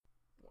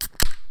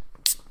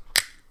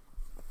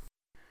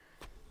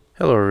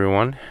Hello,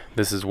 everyone.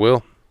 This is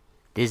Will.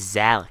 This is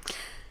Alex.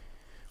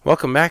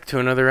 Welcome back to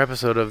another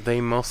episode of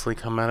They Mostly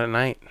Come Out at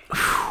Night.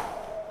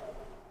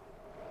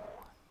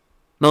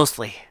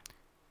 Mostly.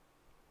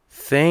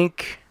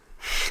 Think,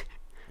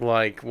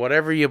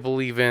 whatever you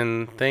believe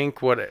in. Think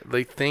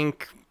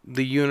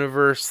the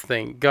universe.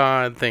 Think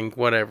God. Think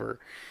whatever.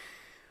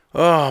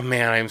 Oh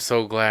man, I'm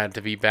so glad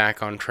to be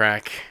back on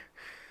track.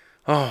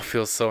 Oh, it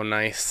feels so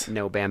nice.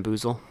 No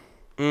bamboozle.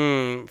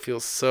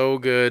 Feels so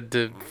good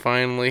to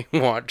finally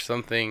watch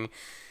something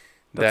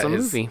That's that a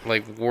is movie.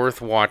 worth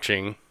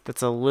watching.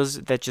 That's a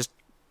lizard that just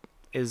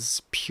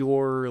is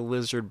pure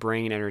lizard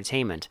brain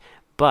entertainment.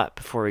 But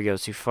before we go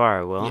too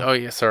far, Will, Oh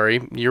yeah,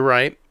 sorry. You're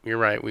right.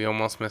 We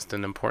almost missed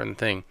an important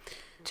thing.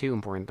 two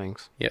important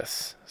things.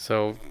 Yes.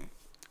 So,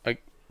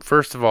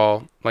 first of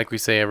all, like we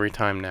say every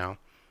time now,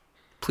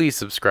 please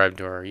subscribe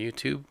to our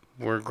YouTube.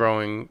 We're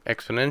growing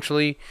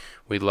exponentially.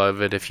 We'd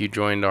love it if you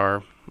joined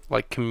our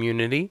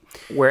community.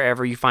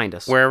 Wherever you find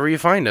us. Wherever you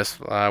find us.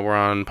 We're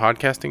on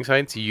podcasting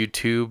sites,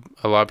 YouTube.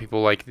 A lot of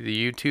people like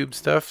the YouTube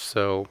stuff.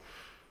 So,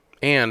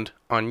 and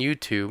on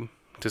YouTube,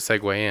 to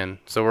segue in.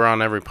 So we're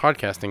on every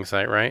podcasting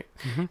site, right?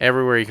 Mm-hmm.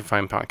 Everywhere you can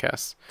find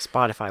podcasts.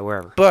 Spotify,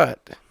 wherever.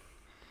 But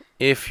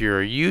if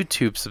you're a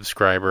YouTube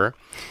subscriber,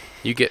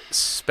 you get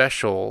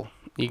special.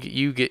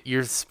 You get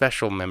your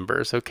special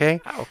members,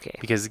 okay? Okay.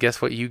 Because guess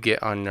what you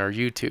get on our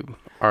YouTube?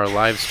 Our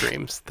live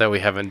streams that we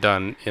haven't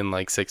done in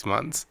 6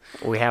 months.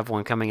 We have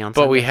one coming on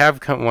But Sunday. we have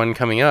one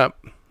coming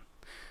up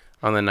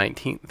on the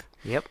 19th.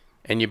 Yep.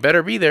 And you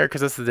better be there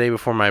because that's the day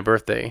before my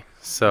birthday.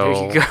 So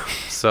There you go.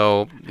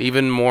 So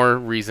even more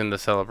reason to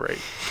celebrate,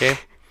 okay?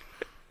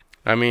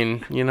 I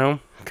mean,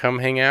 come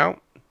hang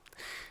out.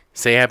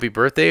 Say happy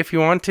birthday if you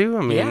want to.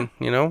 I mean,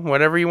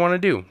 whatever you want to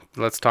do.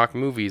 Let's talk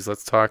movies.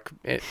 Let's talk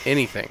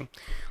anything.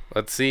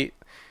 Let's see.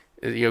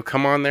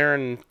 Come on there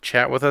and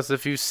chat with us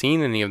if you've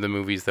seen any of the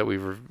movies that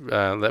we've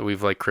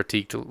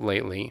critiqued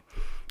lately.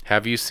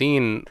 Have you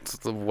seen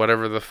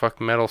whatever the fuck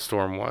Metal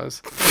Storm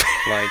was?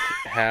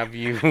 Have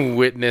you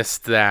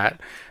witnessed that?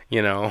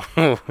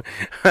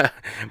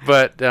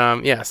 But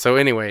yeah. So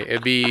anyway,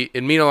 it'd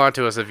mean a lot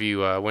to us if you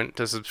went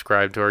to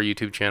subscribe to our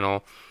YouTube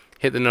channel.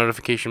 Hit the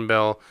notification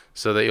bell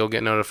so that you'll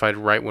get notified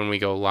right when we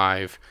go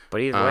live.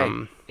 But either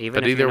way,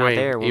 even if you're not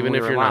there when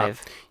we're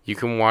live, you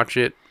can watch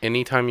it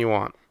anytime you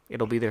want.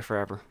 it'll be there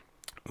forever.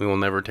 We will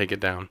never take it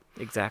down.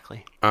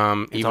 Exactly.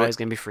 It's always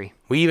going to be free.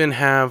 We even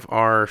have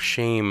our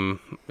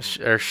shame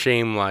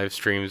live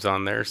streams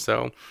on there,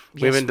 so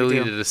we Yes, haven't we do.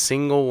 deleted a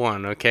single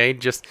one, okay?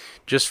 Just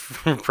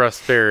for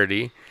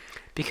prosperity.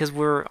 Because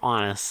we're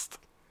honest.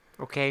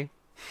 Okay?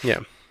 Yeah.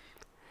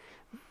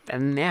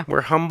 And yeah.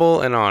 We're humble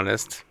and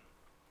honest.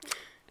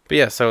 But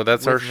yeah, so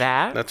that's With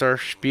our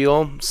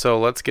spiel. So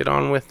let's get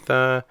on with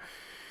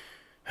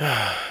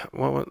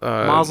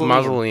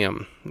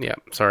Mausoleum. Yeah,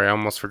 sorry, I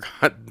almost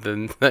forgot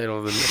the title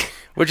of the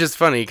which is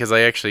funny because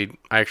I actually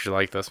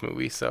like this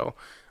movie. So,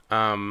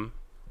 I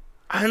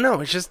don't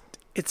know.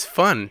 It's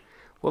fun.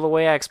 Well, the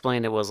way I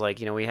explained it was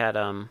we had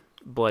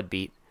Blood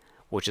Beat,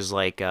 which is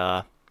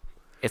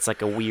it's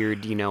like a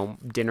weird,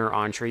 dinner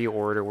entree you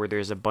order where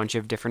there's a bunch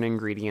of different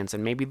ingredients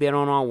and maybe they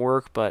don't all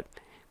work, but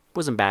it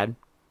wasn't bad.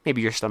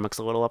 Maybe your stomach's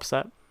a little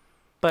upset.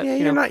 But Yeah,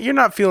 you're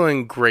not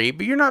feeling great,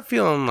 but you're not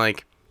feeling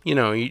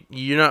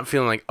you're not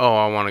feeling like, oh,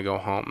 I want to go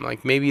home.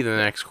 Maybe the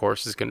next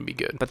course is going to be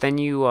good. But then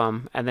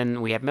and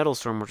then we have Metal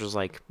Storm, which was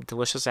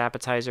delicious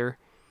appetizer,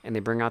 and they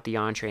bring out the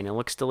entree and it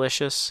looks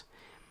delicious,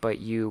 but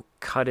you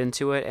cut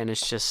into it and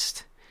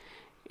it's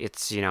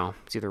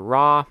either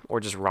raw or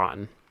just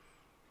rotten.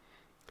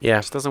 Yeah.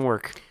 It just doesn't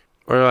work.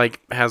 Or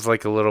has a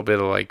little bit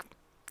of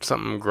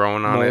something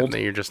growing on Mold. it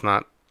that you're just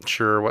not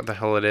sure what the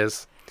hell it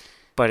is.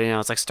 But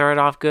it's started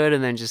off good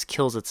and then just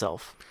kills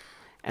itself.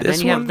 And This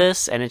then you one- have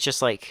this, and it's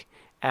just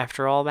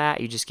after all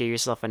that, you just get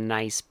yourself a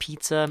nice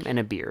pizza and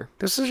a beer.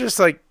 This is just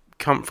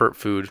comfort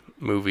food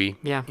movie.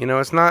 Yeah.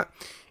 It's not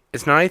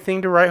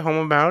anything to write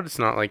home about. It's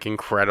not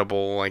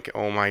incredible,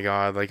 oh my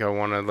god, I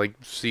want to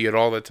see it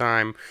all the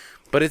time.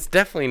 But it's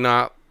definitely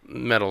not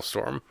Metal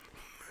Storm.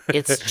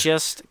 It's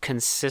just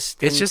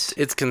consistent.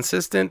 It's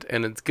consistent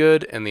and it's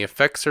good and the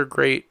effects are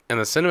great and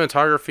the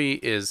cinematography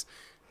is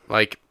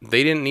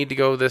they didn't need to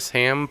go this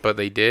ham, but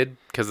they did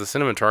because the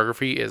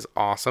cinematography is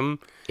awesome.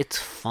 It's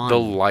fun. The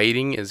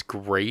lighting is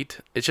great.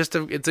 It's just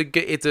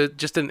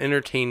just an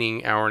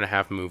entertaining hour and a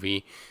half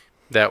movie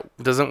that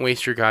doesn't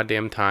waste your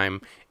goddamn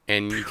time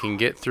and you can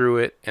get through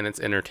it and it's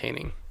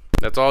entertaining.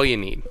 That's all you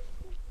need,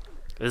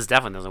 This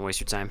definitely doesn't waste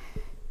your time.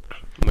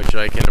 which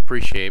I can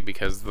appreciate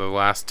because the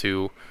last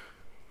two,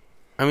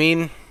 I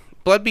mean,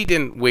 Bloodbeat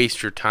didn't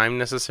waste your time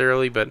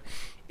necessarily, but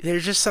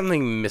there's just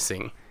something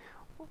missing.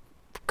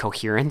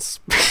 Coherence.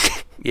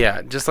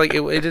 Yeah, just it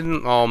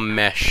didn't all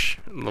mesh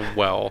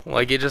well.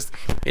 It just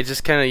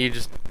kind of, you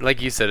just,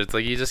 like you said, it's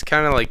you just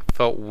kind of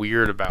felt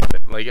weird about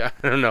it.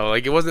 I don't know,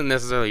 it wasn't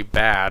necessarily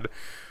bad,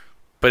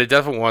 but it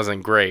definitely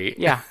wasn't great.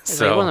 Yeah,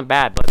 So it wasn't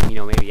bad, but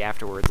maybe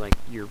afterwards,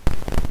 your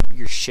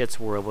shits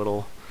were a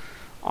little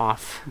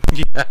off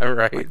yeah,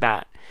 right. like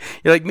that.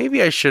 You're like,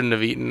 maybe I shouldn't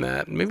have eaten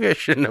that. Maybe I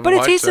shouldn't have But it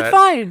watched tasted that.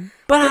 fine.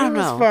 But I It don't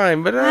was know.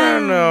 fine, but I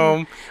don't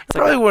know. I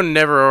probably would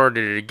never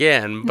order it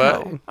again,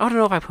 but No, I don't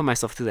know if I put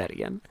myself through that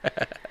again.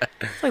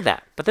 It's like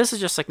that. But this is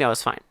just like, no,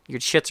 it's fine. Your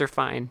shits are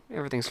fine.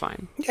 Everything's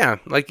fine. yeah,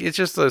 like it's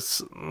just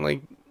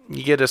like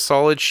you get a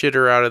solid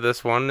shitter out of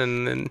this one,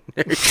 and then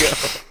there you go.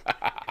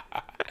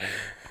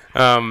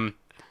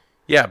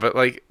 Yeah, but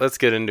like let's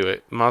get into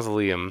it.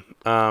 Mausoleum.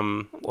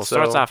 Well, it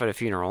starts off at a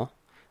funeral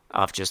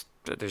of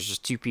there's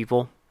just two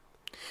people.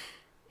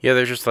 Yeah,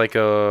 there's just like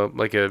a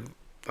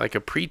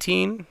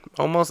preteen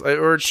almost,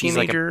 or a She's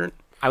like teenager.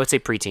 I would say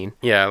preteen.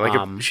 Yeah,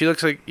 like she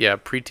looks like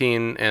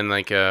preteen and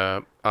like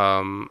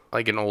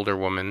an older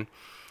woman,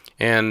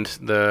 and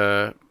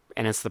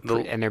it's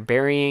and they're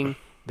burying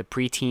the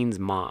preteen's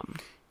mom.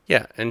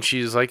 yeah, and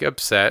she's like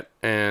upset,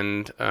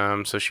 and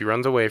so she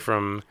runs away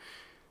from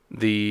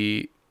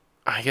the.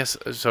 I guess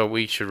so.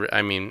 We should.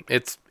 I mean,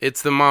 it's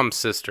the mom's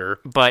sister.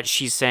 But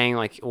she's saying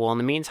like, well, in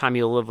the meantime,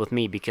 you'll live with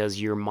me because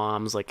your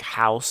mom's like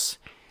house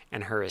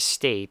and her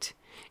estate,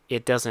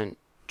 it doesn't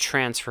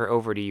transfer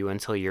over to you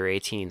until you're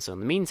 18. So in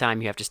the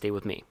meantime, you have to stay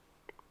with me.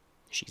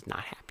 She's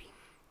not happy.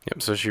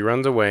 Yep. So she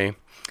runs away,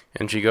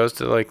 and she goes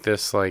to like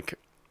this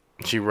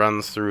she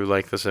runs through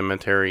like the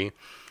cemetery,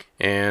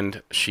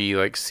 and she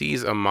like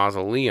sees a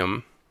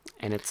mausoleum.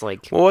 And it's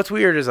like, Well, what's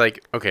weird is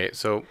like, okay,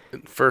 so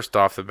first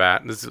off the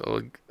bat, this is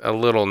a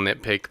little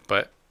nitpick,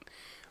 but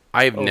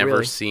I've never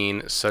really?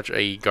 seen such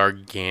a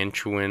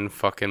gargantuan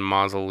fucking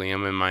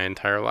mausoleum in my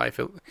entire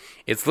life.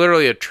 It's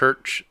literally a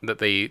church that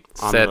they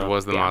said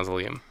was the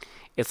mausoleum.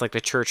 it's like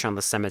the church on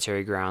the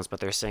cemetery grounds,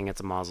 but they're saying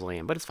it's a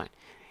mausoleum. But it's fine.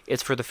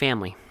 It's for the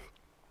family.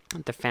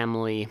 The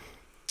family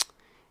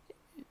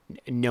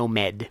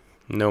nomad.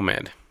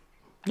 Nomad.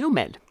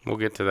 Nomad. We'll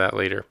get to that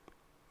later.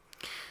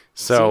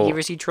 So, So you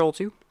ever see Troll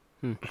 2?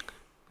 I don't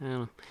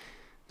know.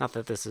 Not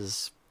that this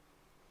is...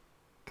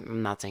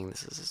 I'm not saying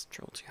this is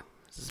Troll 2.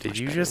 This is did much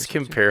you better just than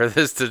Troll 2. compare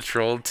this to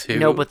Troll 2?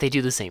 No, but they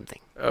do the same thing.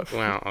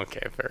 Well,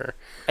 okay, fair.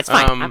 It's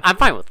fine. I'm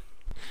fine with it.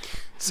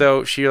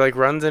 So she like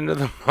runs into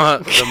the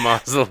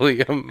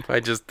mausoleum.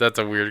 That's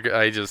a weird.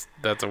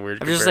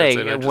 I'm just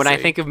saying, when I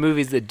think of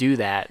movies that do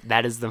that,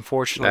 that is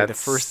unfortunately the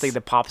first thing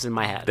that pops in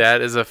my head.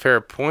 That is a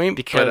fair point,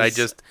 Because-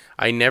 but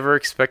I never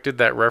expected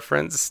that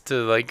reference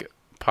to like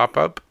pop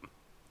up.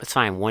 It's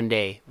fine. One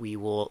day we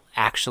will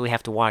actually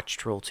have to watch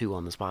Troll 2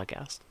 on this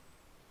podcast.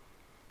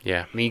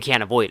 Yeah, I mean, you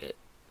can't avoid it.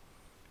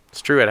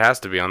 it's true. It has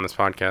to be on this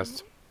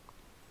podcast.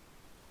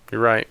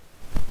 You're right.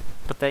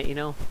 But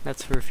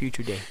that's for a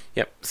future day.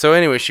 Yep. So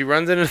anyway, she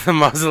runs into the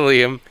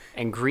mausoleum.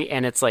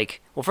 And it's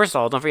like, well, first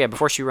of all, don't forget,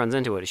 before she runs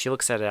into it, she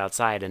looks at it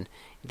outside, and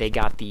they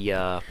got the,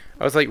 I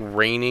was like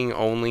raining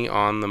only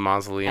on the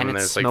mausoleum, And and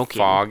it's there's like smoking.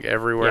 fog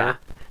everywhere.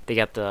 they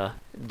got the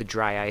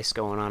dry ice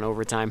going on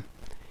overtime.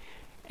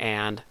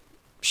 And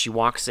she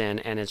walks in,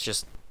 and it's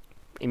just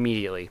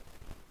immediately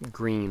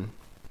green.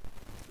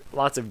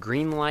 Lots of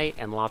green light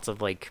and lots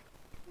of, like,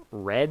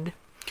 red.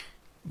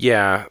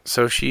 Yeah.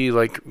 So she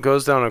like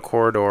goes down a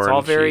corridor. It's all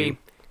and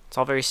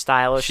very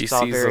stylish. she It's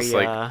all sees very, this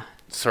like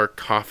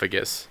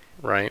sarcophagus,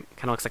 right?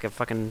 kind of looks like a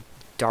fucking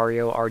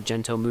Dario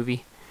Argento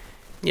movie.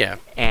 Yeah.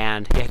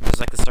 And there's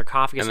like the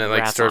sarcophagus And then with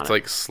like rats starts on it.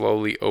 like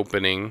slowly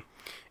opening,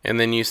 and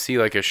then you see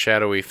like a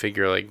shadowy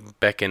figure like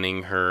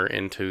beckoning her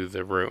into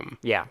the room.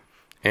 Yeah.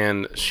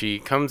 And she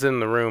comes in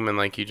the room, and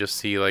like you just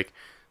see like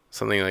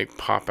something like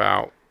pop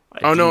out.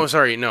 Like, Oh no,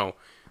 sorry, no.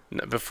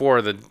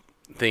 Before the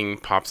thing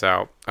pops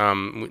out,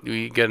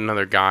 we get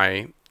another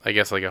guy. I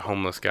guess like a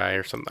homeless guy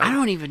or something. I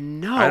don't even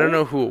know. I don't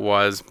know who it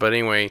was, but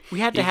anyway, We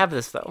had to have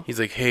this though. he's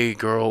like, "Hey,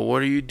 girl,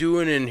 what are you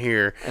doing in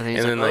here?" And then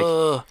he's like,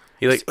 ugh.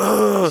 he like, He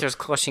 "Ugh." starts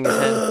clutching his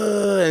head.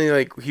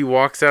 And he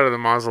walks out of the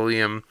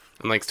mausoleum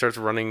and like starts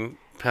running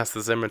past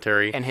the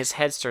cemetery. And his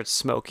head starts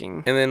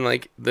smoking. And then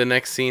like the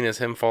next scene is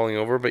him falling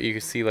over, but you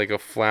can see like a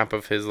flap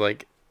of his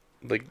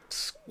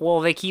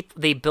Well,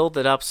 they build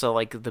it up so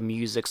like the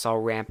music's all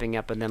ramping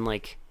up, and then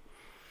like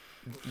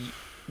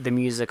the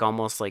music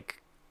almost like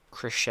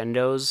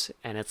crescendos,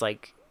 and it's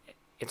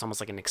almost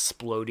like an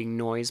exploding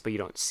noise, but you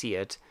don't see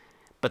it.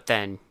 But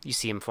then you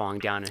see him falling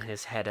down, and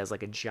his head has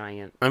like a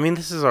giant. I mean,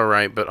 this is all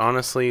right, but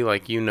honestly,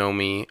 like you know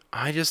me,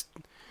 I'm just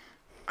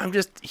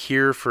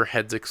here for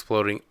heads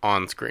exploding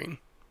on screen.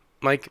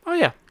 Like, Oh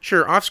yeah.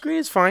 sure, off screen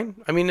is fine.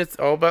 I mean, it's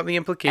all about the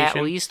implication.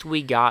 At least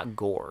we got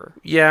gore.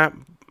 Yeah,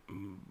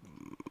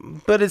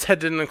 but his head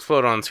didn't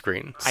explode on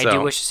screen. I so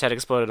do wish his head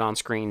exploded on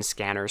screen,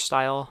 scanner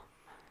style.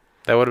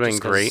 that would have been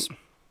Just 'cause, great.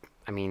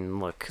 I mean,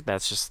 look,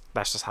 that's just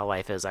how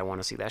life is. I want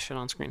to see that shit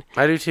on screen.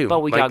 I do too.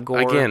 But we got gore.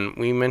 Again,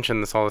 we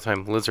mention this all the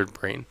time. Lizard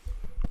brain.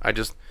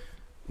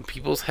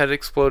 People's head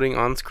exploding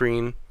on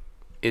screen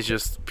is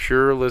just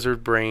pure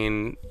lizard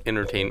brain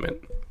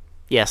entertainment.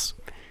 Yes.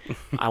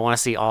 I want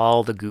to see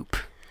all the goop.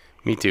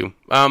 Me too.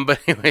 But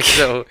anyway,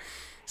 so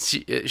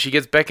she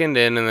gets beckoned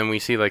in, and then we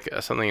see like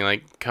something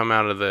like come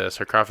out of the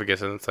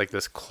sarcophagus, and it's like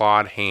this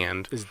clawed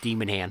hand, This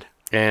demon hand.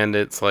 and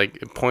it's like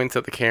it points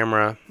at the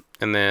camera,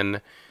 and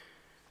then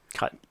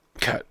Cut.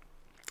 cut.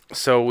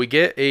 So we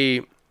get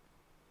a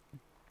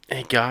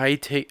guy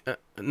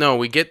no,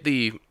 we get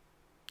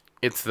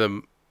it's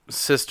the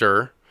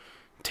sister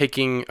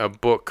taking a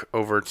book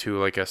over to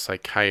like a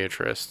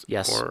psychiatrist.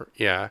 Yes. Or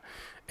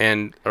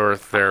or a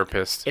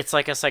therapist. It's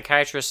like a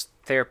psychiatrist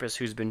therapist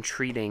who's been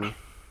treating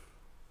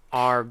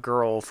our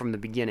girl from the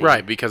beginning.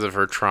 Right, because of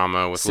her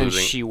trauma with since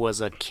losing. she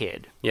was a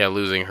kid. Yeah,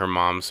 losing her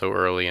mom so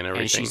early and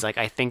everything. And she's like,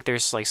 I think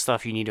there's like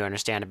stuff you need to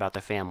understand about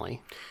the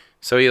family.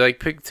 So he like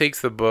takes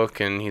the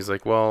book and he's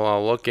like, well,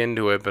 I'll look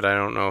into it, but I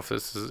don't know if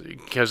this is,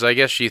 because I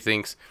guess she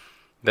thinks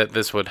that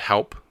this would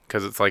help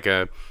because it's like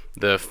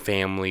the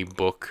family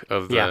book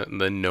of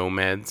the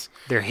nomads.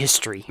 Their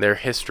history.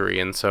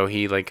 And so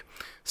he like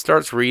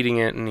starts reading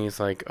it and he's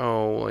like,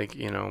 oh, like,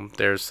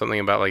 there's something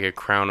about like a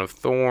crown of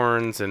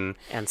thorns and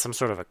some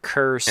sort of a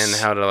curse. And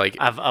how to like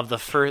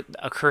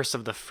a curse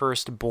of the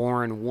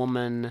firstborn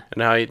woman.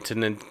 And how to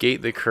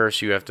negate the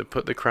curse, you have to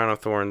put the crown of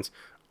thorns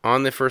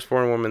on the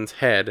firstborn woman's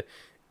head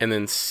and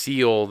then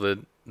seal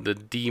the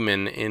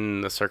demon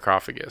in the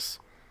sarcophagus.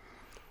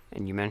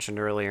 And you mentioned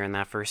earlier in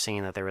that first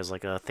scene that there was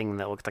like a thing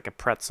that looked like a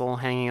pretzel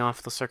hanging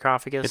off the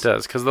sarcophagus. It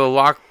does, because the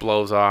lock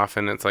blows off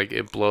and it's like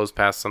it blows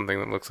past something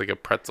that looks like a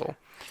pretzel.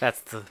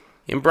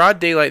 In broad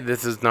daylight,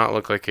 this does not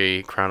look like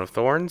a crown of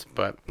thorns,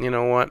 but you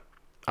know what?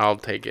 I'll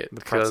take it.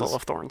 The pretzel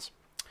of thorns.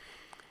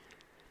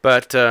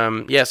 But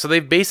so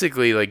they've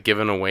basically like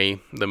given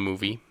away the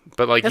movie,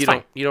 but like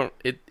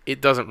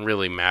it doesn't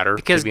really matter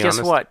because to be guess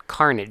honest. What?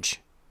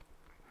 Carnage.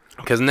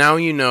 Because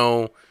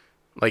now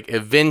like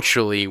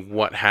eventually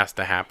what has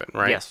to happen,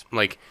 right? Yes.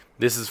 Like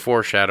this is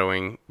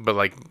foreshadowing, but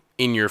like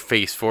in your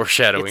face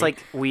foreshadowing. It's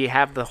like we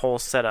have the whole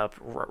setup.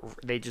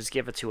 They just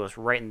give it to us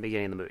right in the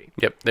beginning of the movie.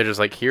 Yep. They're just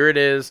like, here it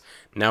is.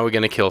 Now we're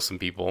gonna kill some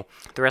people.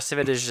 The rest of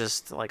it is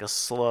just like a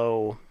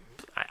slow.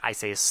 I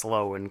say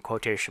slow in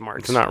quotation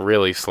marks. It's not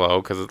really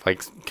slow because it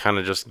like kind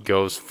of just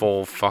goes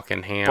full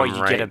fucking ham but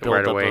you get a build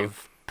right up away.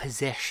 Of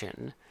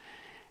possession.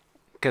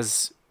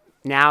 Because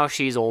now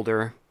she's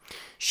older.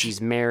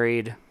 She's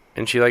married.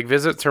 And she like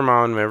visits her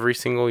mom every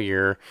single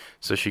year.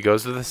 So she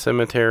goes to the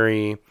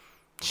cemetery.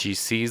 She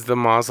sees the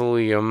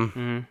mausoleum.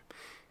 Mm-hmm.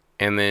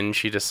 And then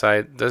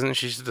doesn't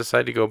she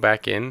decide to go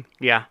back in?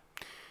 Yeah.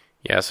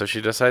 Yeah, so she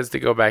decides to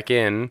go back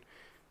in.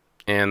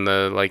 And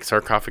the like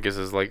sarcophagus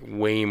is like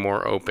way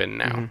more open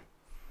now. Mm-hmm.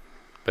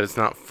 But it's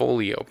not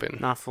fully open.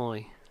 Not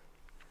fully.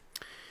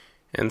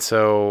 And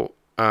so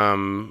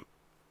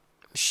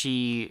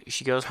she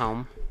goes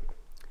home.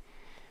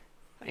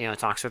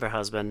 Talks with her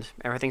husband.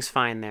 Everything's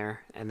fine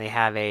there, and they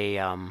have they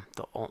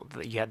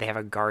have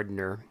a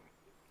gardener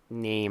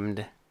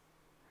named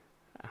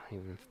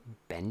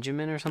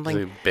Benjamin or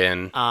something.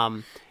 Ben.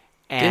 And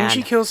didn't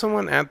she kill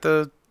someone at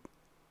the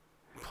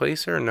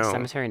place or no?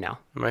 Cemetery, no.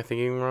 Am I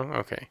thinking wrong?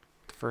 Okay.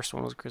 The first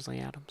one was Grizzly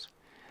Adams.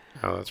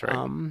 Oh, that's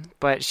right.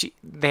 But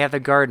they have the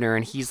gardener,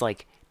 and he's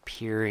like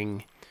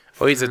peering.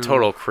 Oh, he's a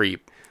total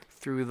creep.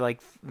 Through like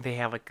they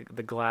have like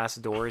the glass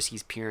doors,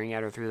 he's peering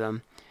at her through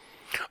them.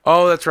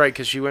 Oh, that's right,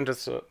 because she went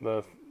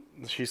to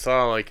she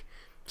saw like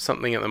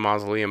something at the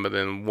mausoleum, but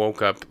then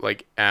woke up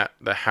like at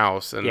the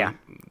house and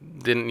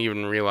didn't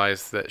even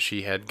realize that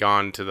she had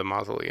gone to the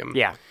mausoleum.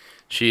 Yeah,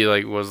 she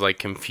like was like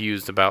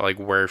confused about like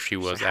where she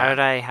was at.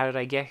 How did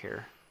I get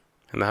here?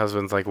 And the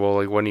husband's like, well,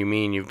 like what do you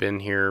mean? You've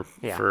been here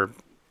for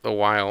a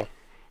while.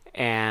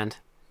 And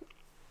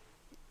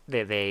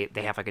they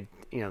have like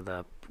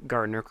the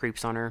gardener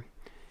creeps on her.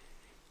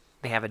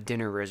 They have a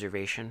dinner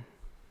reservation.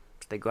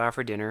 They go out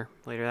for dinner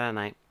later that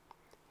night,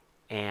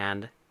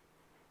 and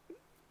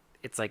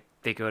it's like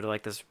they go to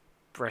like this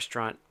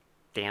restaurant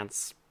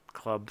dance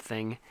club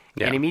thing.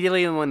 Yeah. And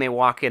immediately when they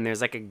walk in,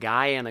 there's like a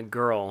guy and a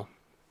girl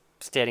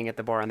standing at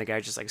the bar, and the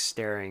guy's just like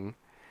staring.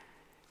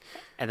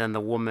 And then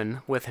the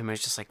woman with him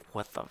is just like,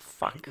 what the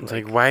fuck? It's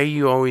like, why are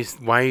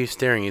you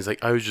staring? He's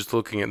like, I was just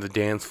looking at the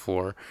dance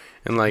floor.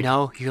 And like,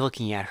 no, you're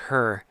looking at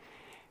her.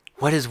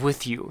 What is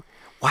with you?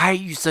 Why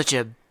do you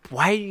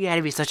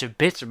gotta be such a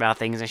bitch about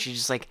things? And she's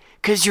just like,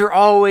 cause you're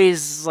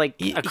always like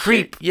a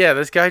creep. Yeah,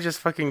 this guy just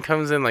fucking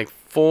comes in like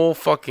full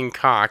fucking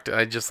cocked.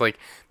 I just like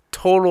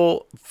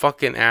total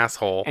fucking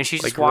asshole. And she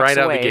just like walks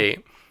right away, out the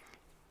gate.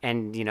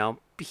 And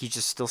he's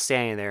just still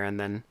standing there. And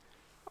then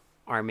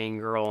our main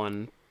girl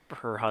and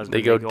her husband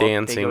they go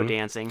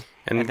dancing.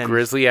 And then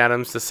Grizzly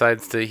Adams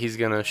decides he's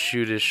gonna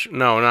shoot his.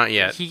 No, not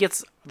yet.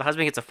 The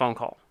husband gets a phone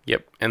call.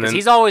 Yep, and then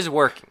he's always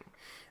working.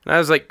 And I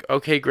was like,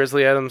 okay,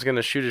 Grizzly Adams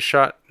gonna shoot a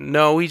shot.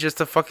 No, he's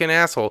just a fucking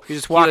asshole. He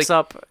just walks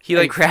up. He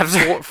like grabs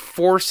her,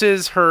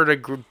 forces her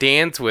to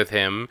dance with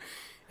him,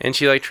 and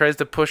she like tries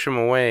to push him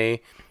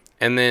away,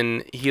 and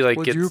then he like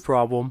What's your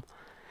problem?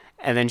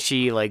 And then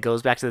she like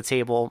goes back to the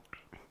table.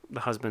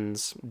 The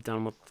husband's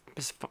done with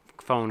his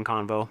phone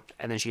convo,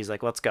 and then she's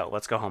like, let's go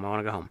home. I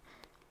want to go home.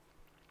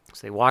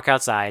 So they walk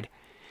outside,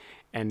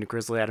 and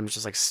Grizzly Adams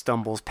just like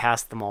stumbles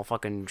past them all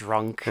fucking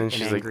drunk and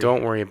she's angry. Like,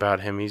 don't worry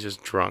about him, he's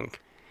just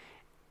drunk.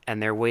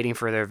 And they're waiting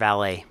for their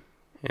valet.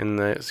 And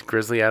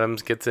Grizzly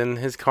Adams gets in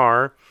his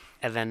car.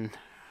 And then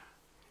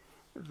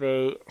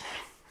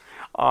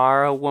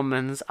our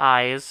woman's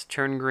eyes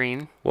turn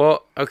green.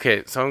 Well,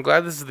 okay, so I'm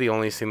glad this is the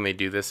only scene they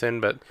do this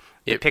in, but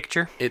The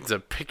picture. It's a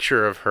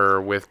picture of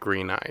her with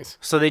green eyes.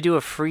 So they do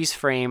a freeze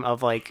frame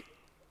of like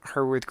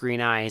her with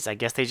green eyes. I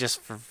guess they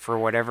just for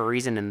whatever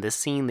reason in this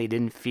scene they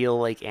didn't feel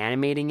like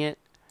animating it.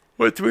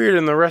 What's weird,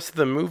 in the rest of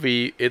the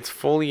movie, it's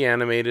fully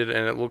animated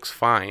and it looks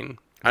fine.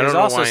 I There's don't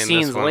know also why in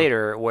scenes this one.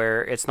 later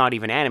where it's not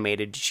even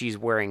animated. She's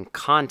wearing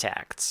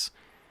contacts.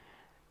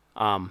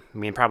 I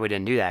mean, probably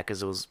didn't do that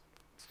because it was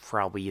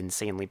probably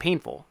insanely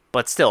painful.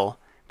 But still,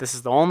 this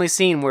is the only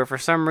scene where for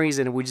some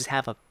reason we just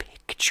have a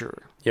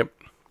picture. Yep.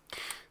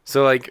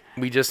 So, like,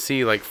 we just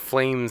see, like,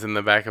 flames in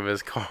the back of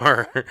his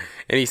car,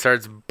 and he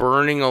starts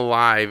burning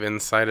alive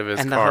inside of his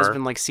car. And the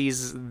husband, like,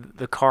 sees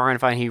the car on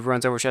fire, and he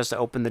runs over, tries to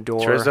open the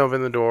door. Tries to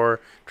open the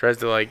door, tries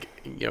to, like,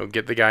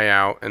 get the guy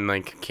out, and,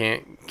 like,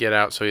 can't get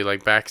out, so he,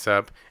 like, backs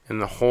up,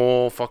 and the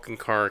whole fucking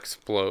car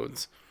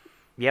explodes.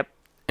 Yep.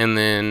 And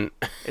then...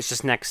 It's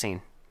just next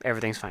scene.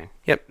 Everything's fine.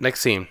 Yep,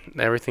 next scene.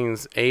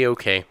 Everything's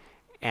A-okay.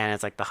 And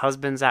it's like the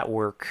husband's at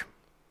work,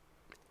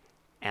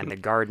 and the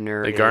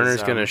gardener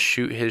Gardener's going to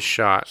shoot his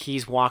shot.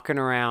 He's walking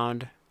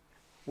around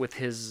with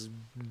his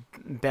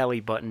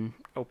belly button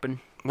open.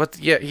 What?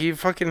 Yeah, he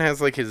fucking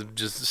has, like, his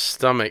just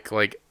stomach,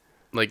 like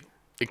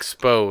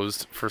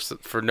exposed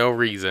for no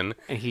reason.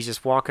 And he's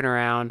just walking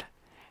around,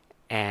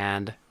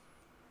 and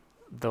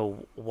the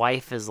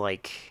wife is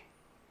like...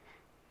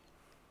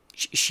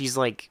 She's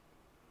like...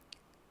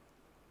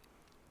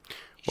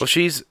 Well,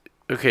 she's...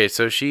 Okay,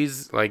 so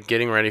she's, like,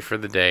 getting ready for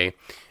the day,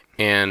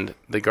 and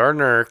the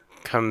gardener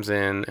comes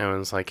in and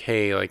was like,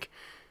 hey, like,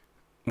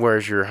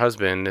 where's your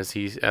husband? Is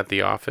he at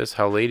the office?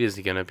 How late is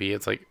he gonna be?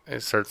 It's like,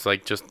 it starts,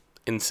 like, just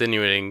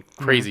insinuating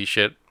crazy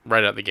shit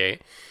right out the gate.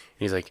 And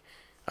he's like,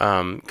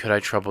 could I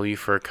trouble you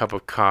for a cup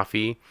of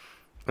coffee?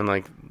 And,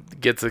 like,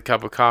 gets a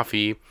cup of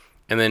coffee,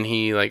 and then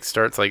he, like,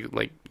 starts,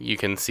 like you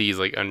can see he's,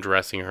 like,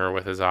 undressing her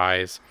with his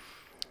eyes.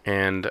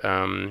 And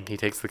he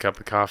takes the cup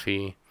of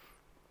coffee,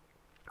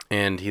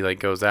 and he, like,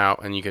 goes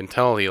out, and you can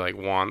tell he, like,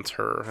 wants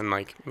her, and,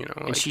 like,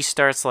 And like, she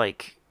starts,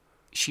 like...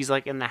 She's,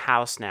 like, in the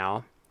house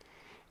now,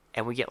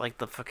 and we get, like,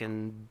 the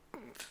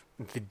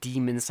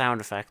demon sound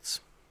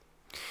effects.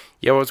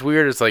 yeah, what's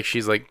weird is, like,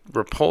 she's, like,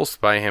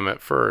 repulsed by him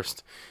at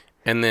first,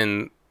 and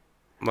then,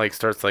 like,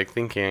 starts, like,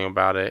 thinking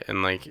about it,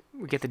 and, like...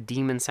 We get the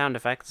demon sound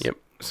effects. Yep,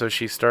 so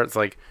she starts,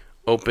 like,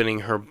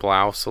 opening her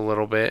blouse a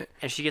little bit.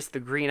 And she gets the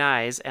green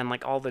eyes, and,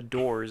 like, all the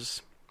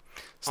doors...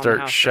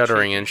 Start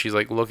shuddering, and she's,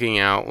 like, looking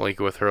out,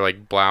 like, with her,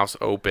 like, blouse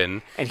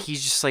open. And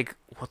he's just like,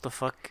 what the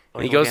fuck?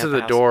 And he goes to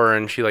the door,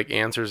 and she, like,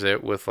 answers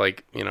it with,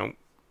 like,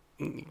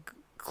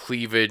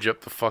 cleavage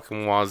up the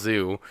fucking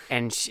wazoo.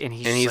 And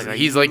he's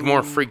he's like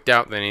more freaked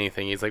out than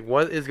anything. He's like,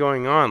 what is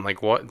going on?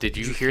 Like, what? Did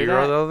you hear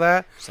all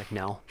that? She's like,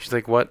 no. She's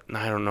like, what?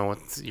 I don't know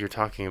what you're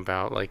talking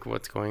about. Like,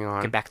 what's going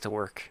on? Get back to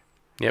work.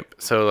 Yep.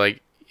 So,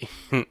 like,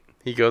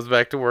 he goes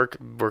back to work,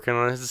 working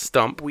on his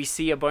stump. We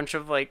see a bunch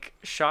of, like,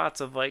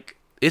 shots of, like...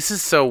 This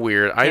is so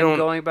weird. Him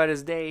going about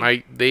his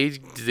day.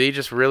 They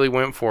just really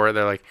went for it.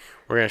 They're like,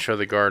 we're gonna show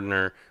the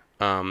gardener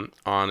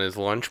on his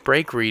lunch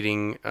break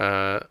reading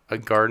a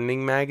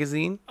gardening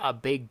magazine, a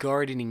big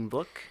gardening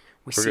book.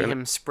 We see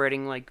him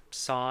spreading, like,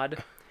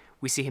 sod.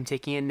 We see him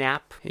taking a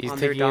nap. He's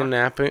taking a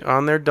nap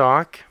on their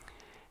dock,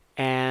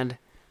 and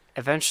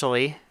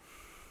eventually,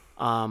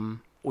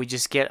 we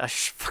just get a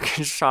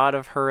fucking shot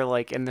of her,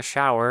 like, in the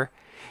shower,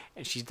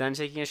 and she's done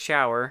taking a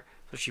shower,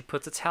 so she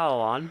puts a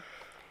towel on.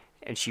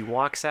 And she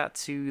walks out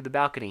to the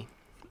balcony.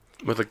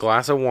 With a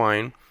glass of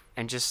wine.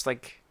 And just,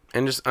 like...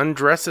 And just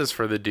undresses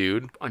for the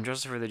dude.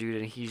 Undresses for the dude,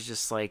 and he's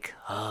just like,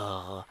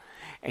 oh.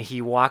 And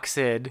he walks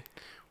in.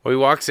 Well, he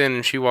walks in,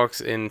 and she walks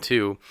in,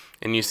 too.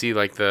 And you see,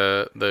 like,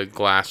 the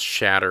glass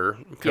shatter.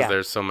 Because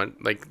there's so much...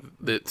 Like,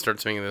 it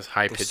starts making this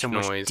high-pitched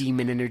noise. Much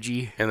demon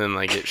energy. And then,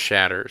 like, it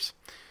shatters.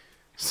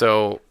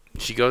 So...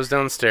 She goes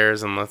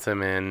downstairs and lets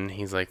him in.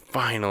 He's like,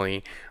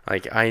 finally,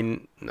 I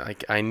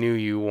knew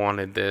you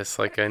wanted this.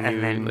 Like, I knew,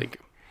 then, like...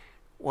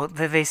 Well,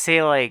 they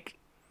say, like...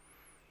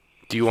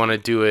 Do you want to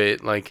do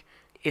it, like...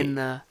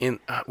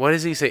 what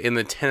does he say? In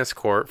the tennis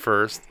court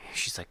first.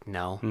 She's like,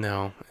 no.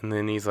 No. And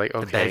then he's like,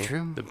 okay. The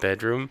bedroom? The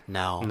bedroom?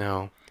 No.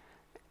 No.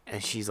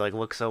 And she's like,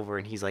 looks over,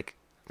 and he's like,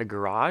 the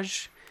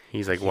garage?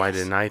 He's like, why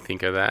didn't I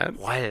think of that?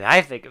 Why did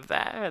I think of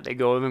that? They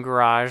go in the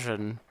garage,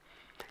 and,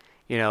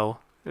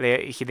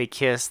 They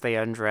kiss, they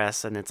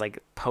undress, and it's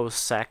like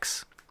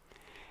post-sex.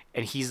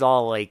 And he's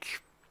all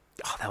like,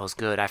 oh, that was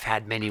good. I've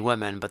had many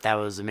women, but that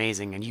was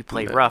amazing. And you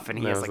played rough, and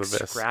he has like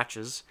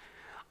scratches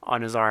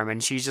on his arm.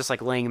 And she's just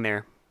like laying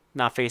there,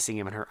 not facing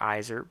him, and her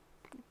eyes are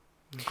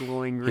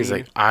glowing green. He's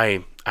like,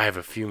 I have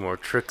a few more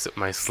tricks up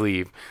my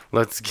sleeve.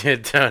 Let's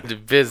get down to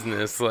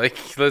business. Like,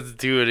 let's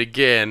do it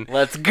again.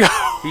 Let's go.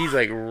 He's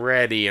like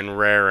ready and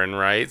raring,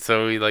 right?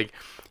 So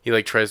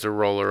he tries to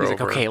roll her over. He's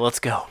like, okay, let's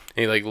go.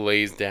 And he like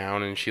lays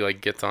down, and she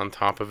like gets on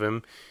top of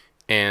him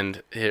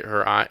and hit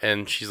her eye,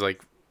 and she's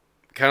like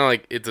kind of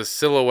like it's a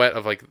silhouette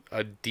of like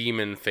a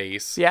demon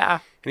face. Yeah.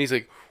 And he's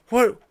like,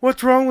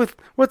 what's wrong with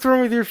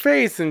your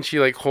face? And she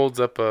like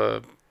holds up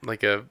a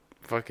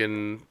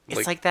fucking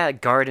it's like that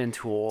garden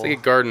tool. It's like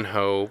a garden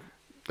hoe.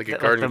 like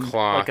a garden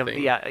claw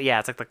thing. Yeah,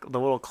 it's like the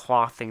little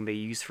claw thing they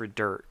use for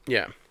dirt.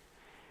 Yeah.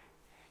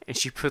 And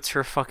she puts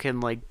her fucking,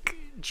 like,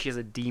 she has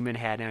a demon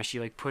hat now. She,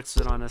 like, puts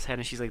it on his head,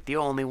 and she's like, the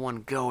only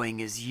one going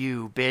is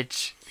you,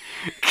 bitch.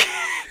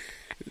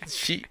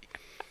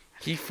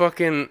 He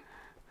fucking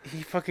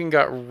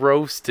got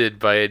roasted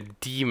by a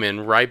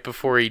demon right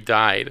before he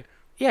died.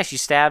 Yeah, she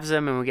stabs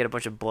him, and we get a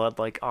bunch of blood,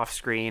 like, off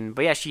screen.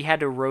 But yeah, she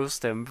had to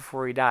roast him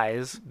before he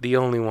dies. The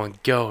only one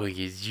going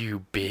is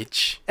you,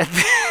 bitch.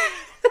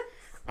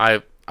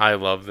 I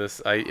love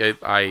this.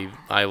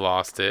 I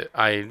lost it.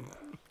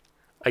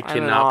 I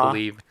cannot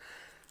believe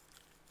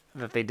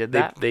that they did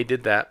that. They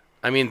did that.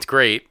 I mean, it's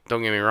great.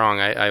 Don't get me wrong.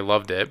 I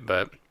loved it,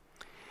 but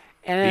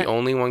the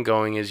only one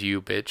going is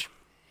you, bitch.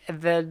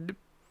 And then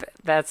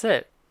that's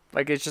it.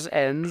 Like, it just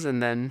ends,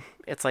 and then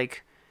it's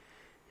like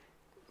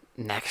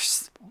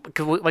next,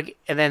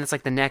 and then it's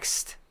like the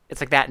next.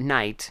 It's like that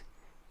night,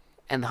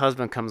 and the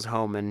husband comes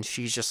home, and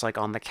she's just like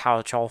on the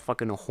couch, all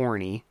fucking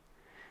horny,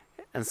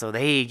 and so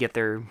they get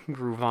their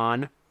groove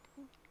on.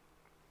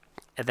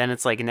 And then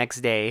it's like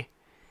next day.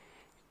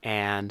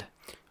 And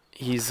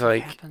he's what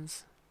like,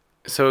 happens?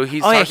 So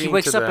he's oh yeah, he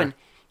wakes up and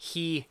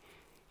he's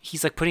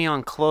like putting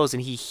on clothes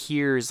and he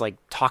hears like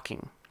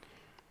talking.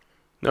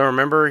 No,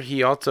 remember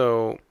he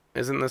also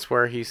isn't this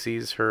where he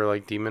sees her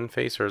like demon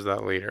face, or is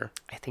that later?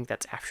 I think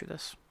that's after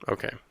this.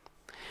 Okay.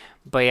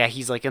 But yeah,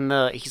 he's like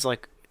it's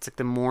like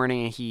the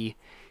morning and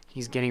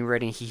he's getting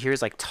ready and he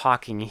hears like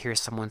talking. He hears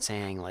someone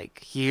saying like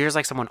he hears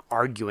like someone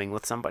arguing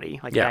with somebody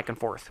like back and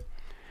forth.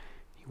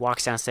 He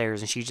walks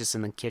downstairs and she's just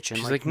in the kitchen.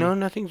 She's like, no,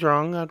 nothing's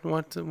wrong.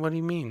 What do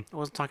you mean? I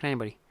wasn't talking to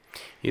anybody.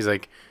 He's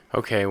like,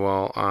 okay,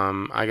 well,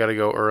 I gotta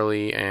go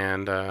early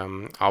and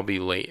I'll be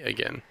late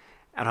again.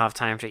 I don't have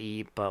time to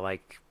eat, but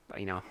like,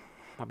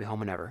 I'll be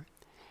home whenever.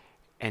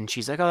 And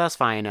she's like, oh, that's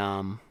fine.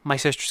 My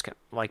sister's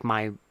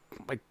my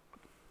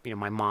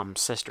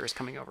mom's sister is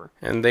coming over.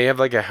 And they have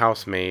like a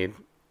housemaid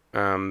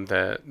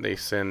that they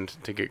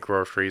send to get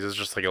groceries. It's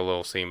just like a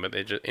little scene, but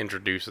it just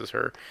introduces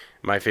her.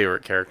 My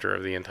favorite character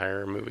of the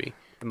entire movie.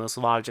 The most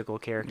logical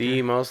character.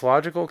 The most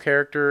logical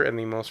character and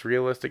the most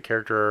realistic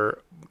character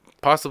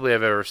possibly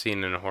I've ever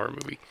seen in a horror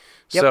movie.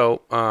 Yep.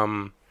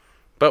 So,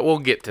 but we'll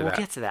get to that.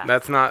 We'll get to that.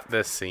 That's not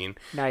this scene.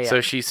 Not yet. So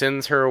she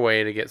sends her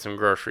away to get some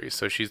groceries.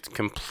 So she's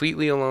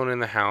completely alone in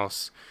the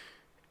house,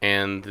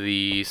 and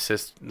the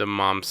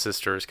mom's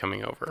sister is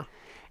coming over.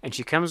 And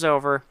she comes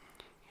over,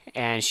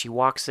 and she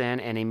walks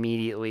in, and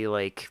immediately,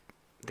 like,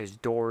 there's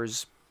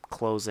doors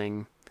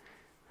closing,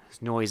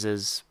 there's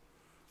noises,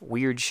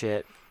 weird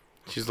shit.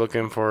 She's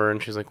looking for her,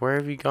 and she's like, where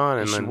have you gone?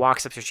 And she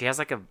walks upstairs. She has,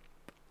 like,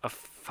 a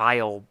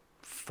file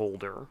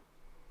folder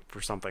for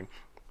something.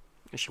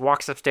 And she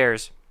walks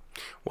upstairs.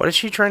 What is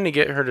she trying to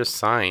get her to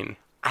sign?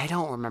 I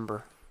don't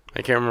remember.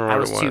 I can't remember what it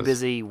was. I was too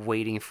busy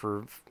waiting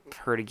for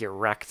her to get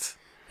wrecked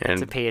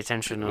to pay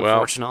attention,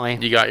 unfortunately.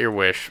 Well, you got your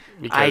wish.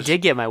 I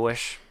did get my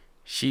wish.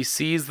 She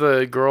sees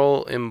the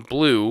girl in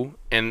blue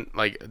and,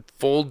 like,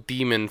 full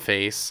demon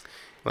face,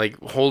 like,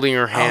 holding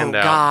her hand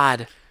out. Oh,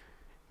 God.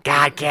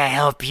 God can't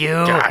help you.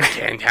 God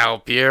can't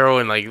help you.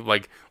 And,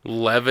 like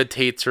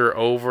levitates her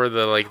over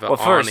the awning.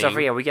 First off,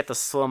 we get the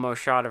slow-mo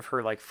shot of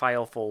her, like,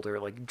 file folder,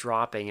 like,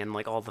 dropping, and,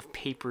 like, all the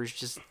papers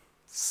just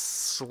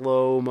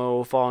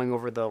slow-mo falling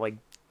over the, like,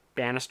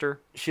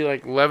 banister. She,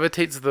 like,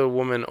 levitates the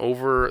woman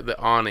over the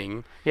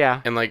awning.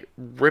 Yeah. And, like,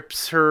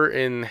 rips her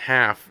in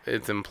half,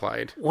 it's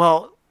implied.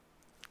 Well,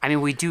 I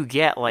mean, we do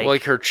get, like...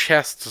 Like, her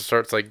chest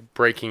starts, like,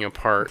 breaking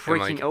apart.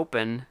 Breaking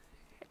open,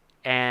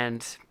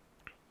 and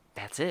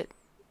that's it.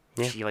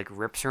 Yeah. She, like,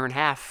 rips her in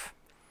half.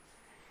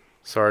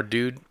 So our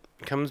dude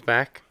comes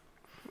back.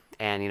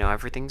 And,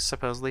 everything's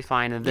supposedly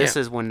fine. And this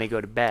is when they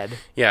go to bed.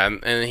 Yeah,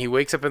 and he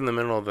wakes up in the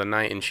middle of the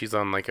night, and she's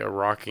on, like, a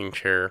rocking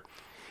chair.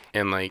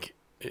 And, like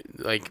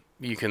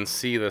you can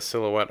see the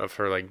silhouette of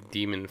her, like,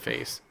 demon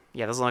face.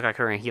 Yeah, it doesn't look like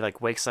her. And he, like,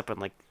 wakes up and,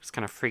 like, is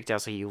kind of freaked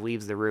out. So he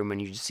leaves the room, and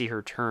you just see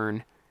her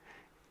turn.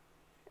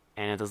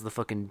 And it does the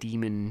fucking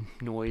demon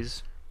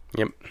noise.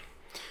 Yep.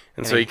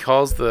 And so he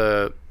calls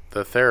the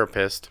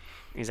therapist.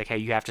 He's like, hey,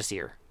 you have to see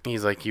her.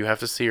 He's like, you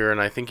have to see her,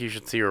 and I think you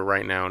should see her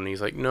right now. And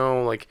he's like,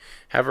 no, like,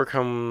 have her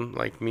come,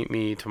 like, meet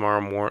me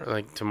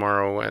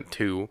tomorrow at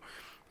 2,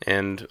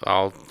 and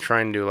I'll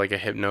try and do, like, a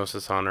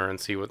hypnosis on her and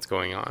see what's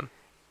going on.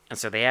 And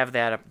so they have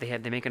that, they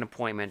make an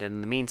appointment, and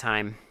in the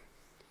meantime,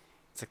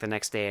 it's like the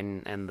next day,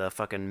 and the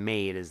fucking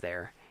maid is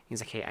there.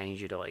 He's like, hey, I need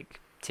you to, like,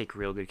 take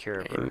real good care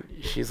of her. And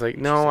she's like,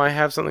 no, I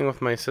have something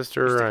with my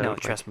sister. Like, no,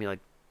 trust me,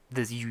 like,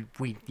 this, you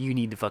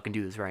need to fucking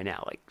do this right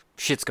now. Like,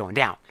 shit's going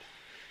down.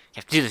 You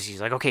have to do this. He's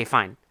like, okay,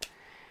 fine.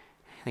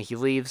 And he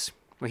leaves.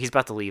 Well, he's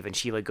about to leave, and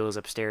she, like, goes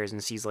upstairs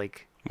and sees,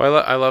 like...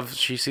 Well, I love,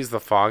 she sees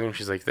the fog, and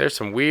she's like, there's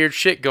some weird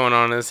shit going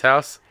on in this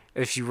house.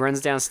 She runs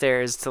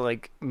downstairs to,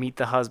 like, meet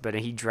the husband,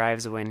 and he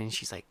drives away, and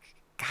she's like,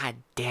 God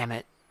damn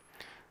it.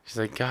 She's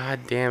like,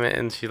 God damn it.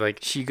 And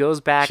she goes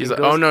back. She's like,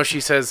 oh, no,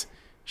 she says,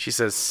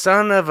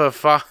 son of a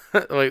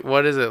like,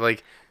 what is it?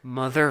 Like,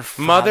 mother,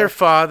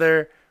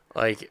 father,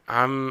 Like,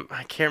 I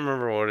can't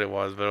remember what it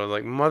was, but it was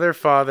like mother,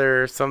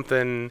 father, something.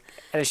 And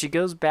then she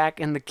goes back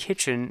in the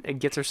kitchen and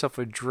gets herself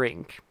a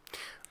drink.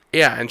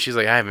 Yeah, and she's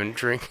like, I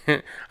haven't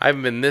I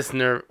haven't been this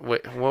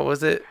Wait, what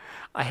was it?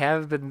 I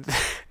haven't been.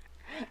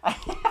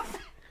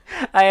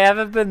 I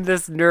haven't been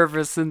this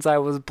nervous since I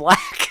was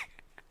black.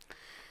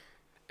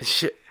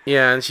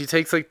 Yeah, and she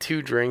takes like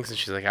 2 drinks, and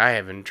she's like, I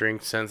haven't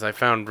drank since I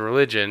found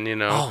religion,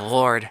 Oh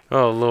Lord.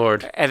 Oh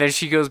Lord. And then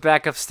she goes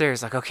back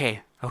upstairs, like,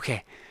 okay.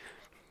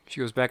 She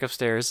goes back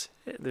upstairs.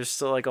 There's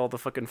still like all the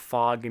fucking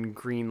fog and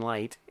green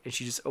light, and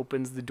she just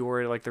opens the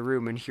door to like the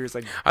room and hears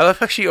like. I love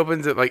how she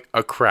opens it like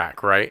a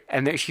crack, right?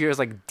 And then she hears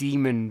like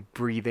demon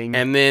breathing.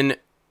 And then,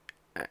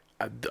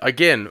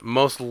 again,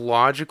 most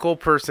logical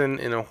person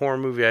in a horror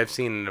movie I've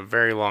seen in a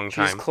very long She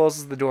time. just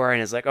closes the door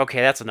and is like, okay,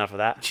 that's enough of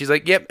that. She's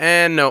like, yep,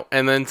 and no.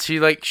 And then she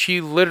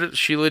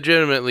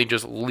legitimately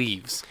just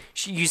leaves.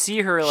 You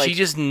see her like She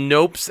just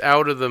nopes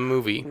out of the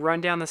movie.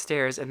 run down the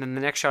stairs, and then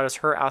the next shot is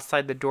her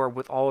outside the door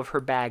with all of her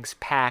bags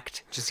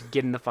packed, just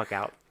getting the fuck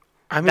out.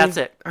 I mean, That's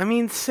it. I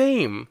mean,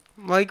 same.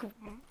 Like,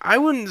 I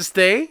wouldn't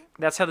stay.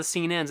 That's how the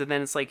scene ends, and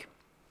then it's like,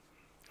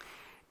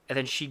 and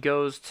then she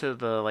goes to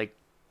the like,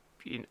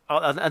 and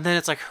then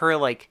it's like her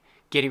like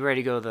getting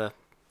ready to go to the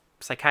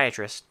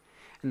psychiatrist,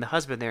 and the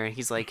husband there, and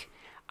he's like,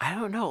 I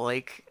don't know,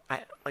 like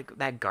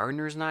that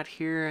gardener's not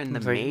here, and the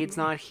He's like, maid's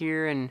not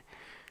here, and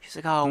she's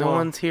like, oh, No well,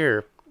 one's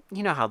here.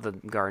 you know how the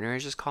gardener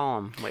is, just call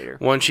him later.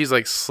 When she's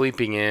like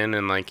sleeping in,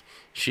 and like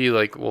she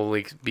like will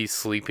like be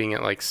sleeping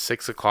at like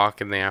 6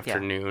 o'clock in the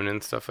afternoon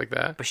and stuff like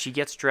that. But she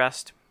gets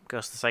dressed,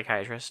 goes to the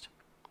psychiatrist,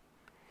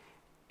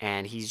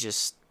 and he's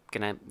just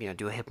gonna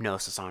do a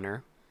hypnosis on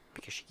her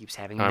because she keeps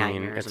having I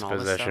mean, nightmares it's and a all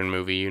this stuff. possession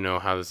movie. You know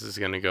how this is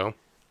gonna go.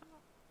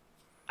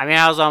 I mean,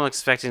 I was almost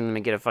expecting them to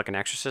get a fucking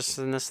exorcist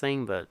in this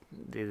thing, but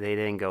they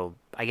didn't go.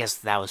 I guess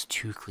that was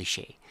too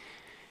cliche.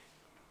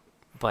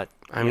 But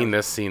I mean,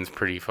 this scene's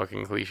pretty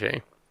fucking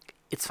cliche.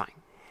 it's fine.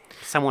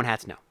 Someone had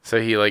to know. So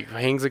he like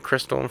hangs a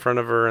crystal in front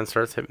of her and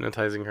starts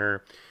hypnotizing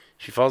her.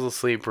 She falls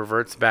asleep,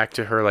 reverts back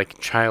to her like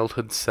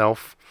childhood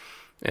self,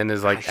 and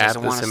is like She at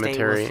doesn't the wanna stay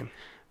cemetery. with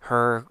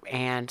her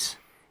aunt.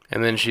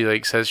 And then she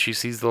like says she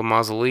sees the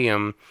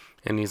mausoleum,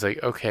 and he's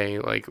like, okay,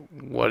 like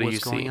what do you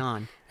What's going see?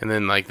 on? And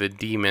then like the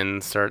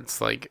demon starts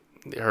like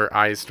her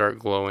eyes start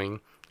glowing,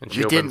 and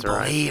she You opens didn't her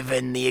eyes. believe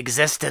in the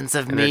existence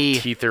of And me.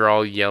 her teeth are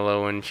all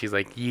yellow, and she's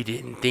like, "You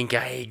didn't think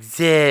I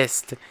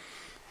exist.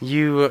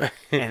 You,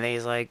 And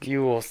he's like,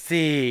 you will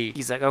see."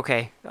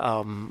 okay,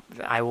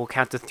 I will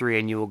count to 3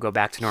 and you will go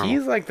back to normal.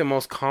 He's like the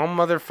most calm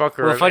motherfucker.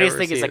 Well, the I've funniest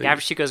ever thing is, seen. like,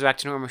 after she goes back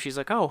to normal, she's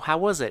like, oh, how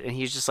was it? And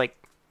he's just like,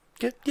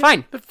 Yeah,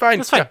 fine. fine,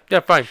 That's fine. Yeah,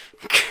 fine.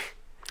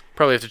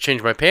 Probably have to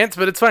change my pants,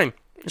 but it's fine.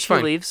 It's she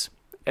fine. leaves.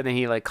 And then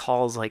he, like,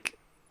 calls, like,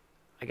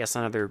 I guess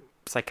another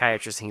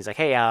psychiatrist, and he's like,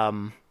 hey, I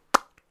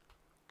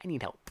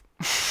need help.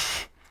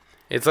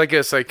 It's like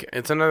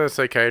it's another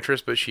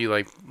psychiatrist, but she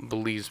like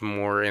believes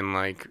more in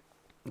like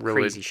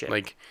Crazy shit.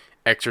 like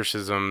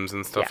exorcisms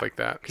and stuff Yeah. like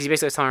that. Because he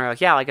basically was telling her,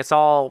 like, yeah, like, it's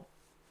all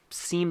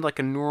seemed like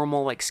a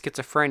normal, like,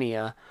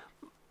 schizophrenia.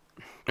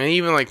 And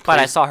even like, But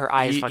I saw her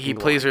eyes he fucking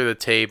plays glowing. her the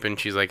tape, and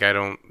she's like, I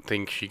don't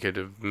think she could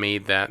have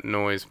made that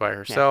noise by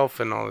herself,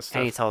 and all this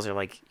And he stuff. tells her,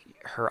 like,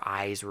 her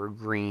eyes were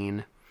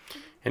green.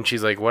 And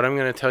she's like, what I'm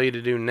gonna tell you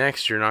to do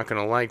next, you're not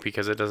gonna like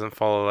because it doesn't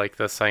follow like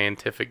the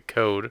scientific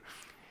code.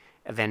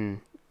 And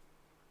then,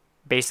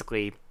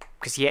 basically,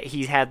 because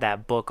he had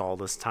that book all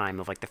this time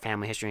of, like, the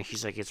family history, and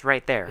she's like, it's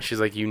right there. She's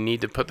like, you need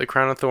to put the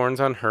crown of thorns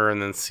on her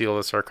and then seal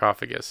the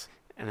sarcophagus.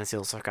 And then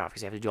seal the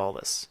sarcophagus. You have to do all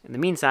this. In the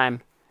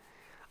meantime,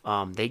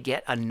 they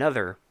get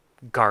another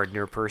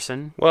gardener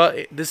person. Well,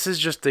 this is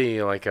just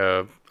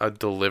a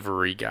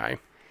delivery guy.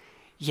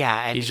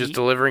 Yeah, and He's just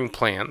delivering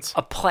plants.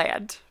 a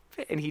plant,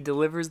 and he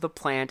delivers the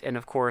plant. And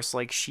of course,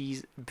 like,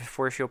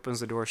 before she opens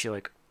the door, she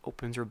like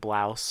opens her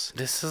blouse,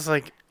 This is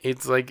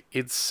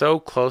it's so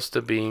close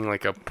to being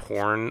like a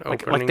porn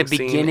opening like the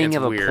scene. beginning It's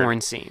of a weird.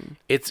 porn scene.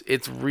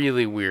 It's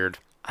really weird.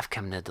 I've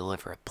come to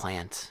deliver a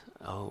plant.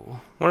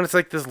 Oh, When it's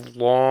like this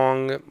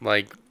long, ooh,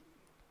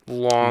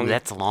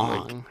 that's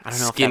long. like, I don't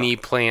know. skinny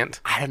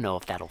plant. I don't know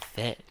if that'll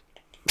fit.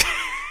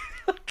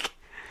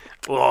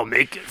 Well, I'll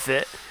make it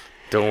fit.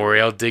 Don't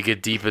worry, I'll dig a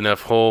deep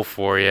enough hole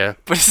for you.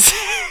 But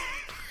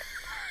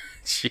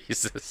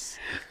Jesus.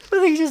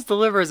 he just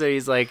delivers it.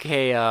 He's like,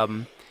 hey, I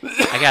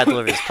gotta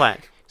deliver this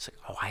plant. He's like,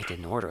 oh, I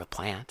didn't order a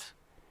plant.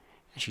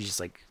 And she's just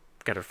like,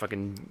 got her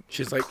fucking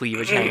She's like,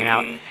 cleavage hanging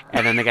out.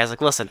 And then the guy's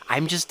like, listen, I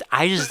just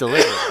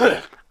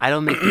deliver. I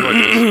don't make the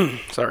orders.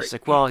 sorry. She's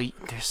like, well,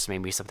 there's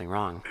maybe something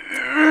wrong.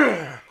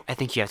 I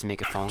think you have to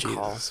make a phone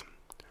call. Jesus.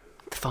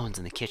 The phone's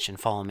in the kitchen.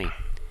 Follow me.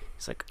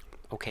 He's like,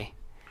 okay.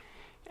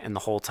 And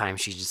the whole time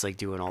she's just like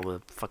doing all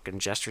the fucking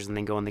gestures, and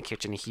then go in the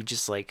kitchen, and he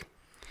just like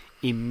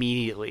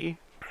immediately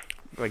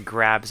like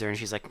grabs her, and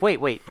she's like, wait,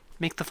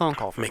 make the phone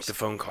call first. Make the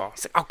phone call.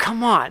 He's like, oh,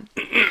 come on.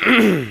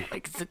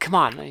 Come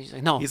on. And he's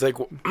like, no. He's like,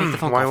 the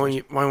phone why call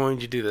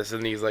won't you do this?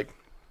 And he's like,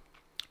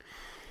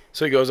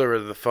 so he goes over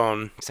to the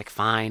phone, He's like,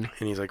 fine.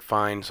 and he's like,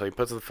 fine. So he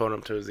puts the phone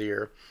up to his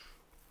ear,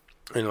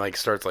 and like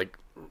starts like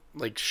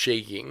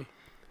shaking.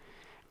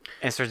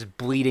 and starts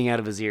bleeding out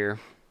of his ear.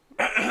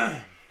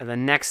 And the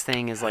next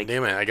thing is like,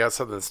 Damn it, I got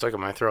something stuck in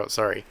my throat.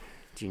 Sorry.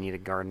 do you need a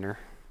gardener?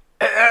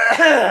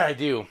 I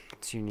do.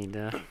 Do you need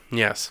to?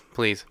 Yes,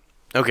 please.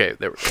 Okay,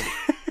 there we go.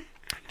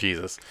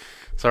 Jesus.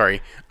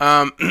 Sorry.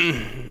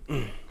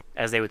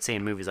 As they would say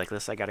in movies like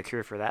this, I got a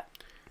cure for that.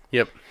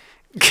 Yep.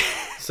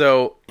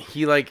 So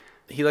he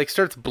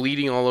starts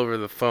bleeding all over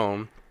the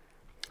phone,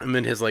 and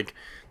then his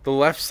the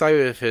left side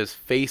of his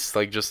face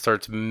just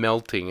starts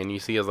melting, and you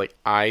see his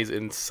eyes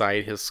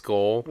inside his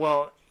skull.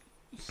 Well,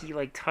 he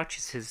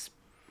touches his,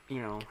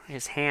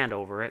 his hand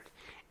over it,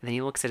 and then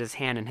he looks at his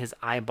hand, and his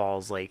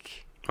eyeballs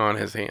On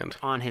his hand.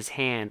 on his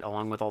hand,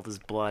 along with all this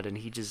blood, and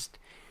he's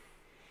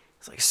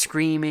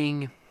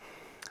screaming.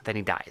 Then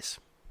he dies.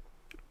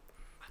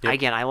 Yep.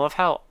 Again, I love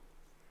how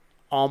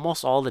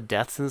almost all the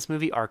deaths in this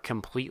movie are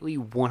completely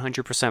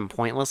 100%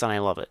 pointless, and I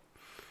love it.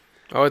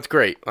 Oh, it's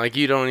great.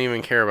 You don't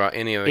even care about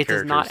any of the It does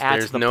characters. not add to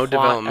There's the no plot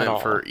at development all.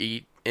 for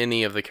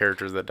any of the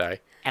characters that die.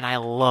 And I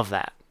love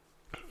that.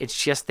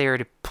 It's just there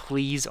to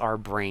please our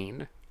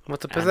brain.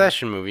 What's a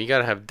possession movie? You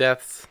gotta have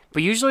deaths.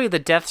 But usually the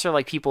deaths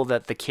are people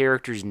that the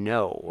characters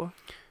know.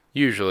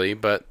 Usually,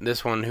 but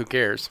this one, who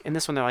cares? In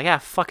this one, they're like, yeah,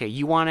 fuck it.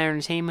 You want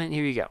entertainment?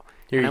 Here you go.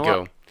 Here you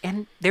go.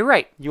 And they're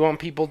right. You want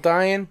people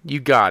dying? You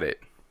got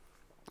it.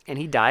 And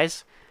he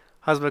dies.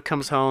 Husband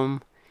comes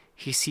home.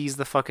 He sees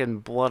the fucking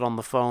blood on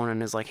the phone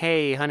and is like,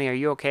 hey, honey, are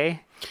you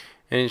okay?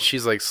 And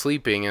she's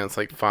sleeping, and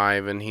it's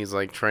 5, and he's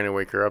trying to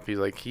wake her up.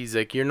 He's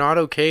like, you're not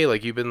okay.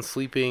 You've been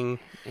sleeping.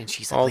 And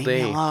she's like, all leave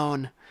day. me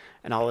alone.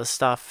 And all this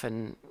stuff.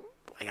 And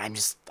I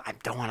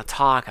don't want to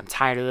talk. I'm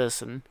tired of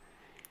this. And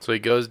So he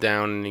goes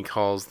down and he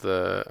calls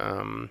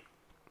the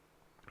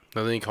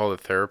doesn't he call the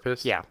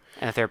therapist? yeah.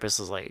 And the therapist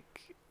is like,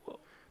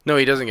 No,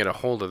 he doesn't get a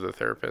hold of the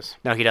therapist.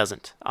 no, he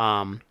doesn't.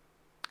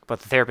 But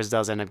the therapist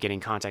does end up getting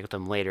in contact with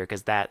him later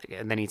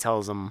and then he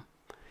tells him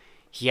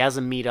he has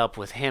a meet up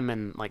with him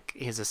and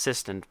his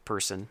assistant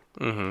person.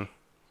 Mm-hmm.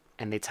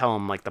 And they tell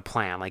him the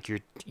plan,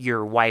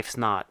 your wife's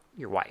not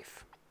your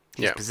wife.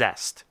 She's Yeah.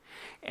 possessed.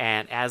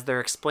 And as they're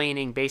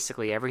explaining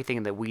basically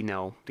everything that we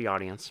know, the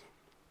audience,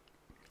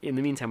 in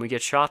the meantime, we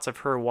get shots of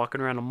her walking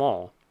around a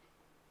mall.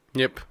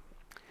 Yep.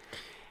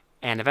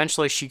 And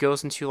eventually she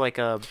goes into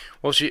a...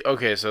 Well,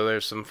 okay, so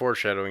there's some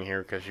foreshadowing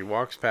here because she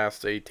walks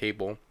past a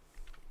table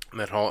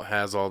that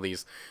has all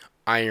these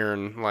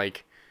iron,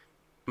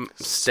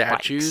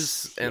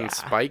 statues and yeah.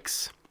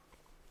 spikes.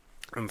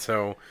 And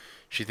so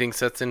she thinks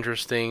that's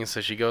interesting,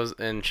 so she goes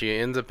and she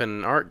ends up in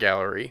an art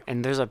gallery.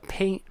 And there's a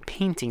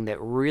painting that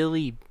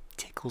really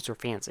tickles her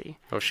fancy.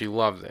 Oh, she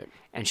loves it.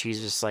 And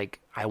she's just like,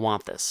 I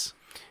want this.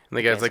 And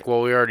the guy's Yes. like,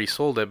 well, we already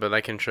sold it, but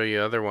I can show you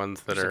other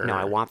ones that She's are... like, no,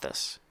 I want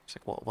this. She's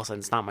like, well, listen,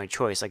 it's not my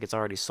choice. It's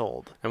already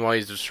sold. And while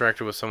he's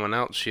distracted with someone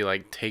else, she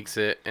takes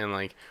it and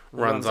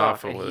runs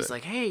off with and it. he's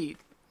like, hey,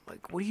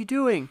 what are you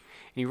doing? And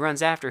he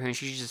runs after her, and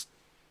she just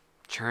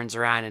turns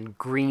around and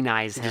green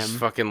eyes him. Just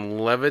fucking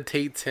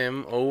levitates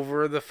him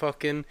over the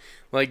fucking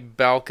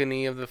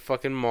balcony of the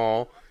fucking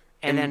mall.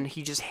 And then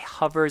he just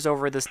hovers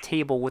over this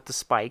table with the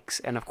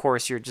spikes, and of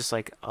course you're just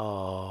like,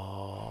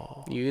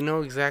 oh. You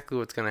know exactly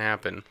what's gonna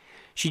happen.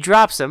 She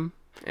drops him.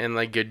 And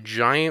a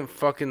giant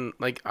fucking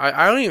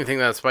I don't even think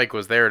that spike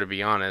was there, to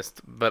be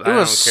honest. But It I don't care.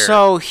 was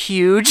so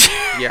huge.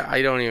 Yeah,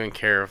 I don't even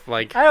care.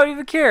 I don't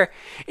even care.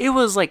 It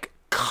was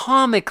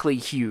comically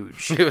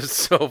huge. It was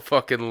so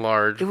fucking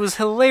large. It was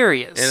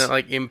hilarious. And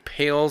it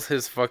impales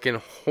his fucking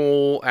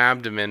whole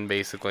abdomen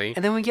basically.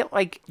 And then we get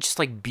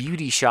just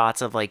beauty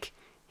shots of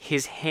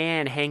his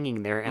hand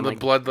hanging there, and the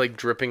blood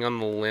dripping on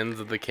the lens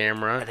of the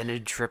camera. and then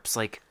it drips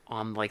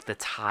on the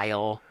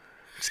tile.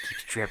 Just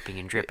keeps dripping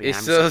and dripping. It's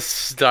I'm so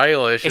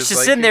stylish. It's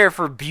just in there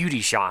for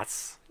beauty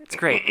shots. It's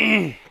great.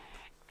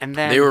 And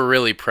then They were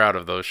really proud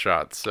of those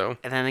shots. So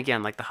And then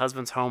again, the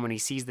husband's home and he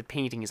sees the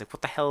painting. He's like,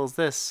 "What the hell is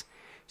this?"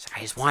 He's like,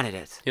 "I just wanted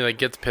it." he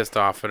gets pissed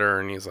off at her,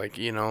 and he's like,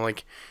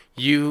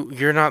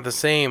 you're not the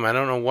same. I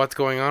don't know what's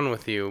going on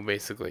with you.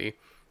 Basically,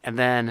 And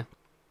then,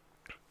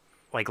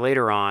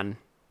 later on,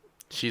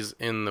 she's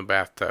in the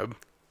bathtub.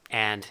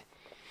 and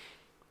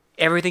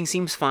everything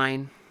seems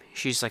fine.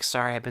 She's like,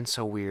 "Sorry, I've been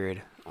so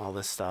weird." All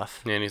this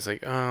stuff. And he's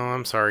like, oh,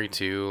 I'm sorry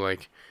too.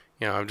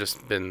 I've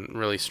just been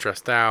really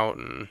stressed out.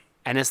 And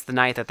it's the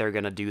night that they're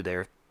gonna do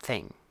their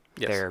thing.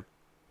 Yes. Their.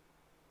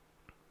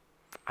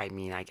 I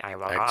mean, I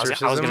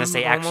was gonna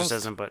say Exorcism,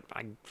 exorcism, but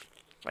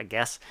I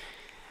guess.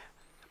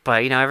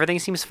 But everything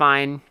seems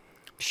fine.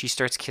 She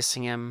starts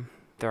kissing him.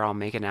 They're all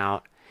making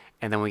out,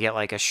 and then we get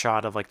a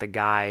shot of the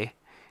guy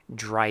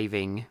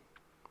driving,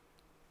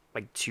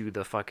 to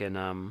the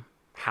fucking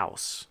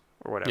house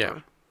or whatever.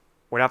 Yeah.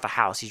 Or not the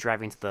house. He's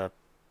driving to the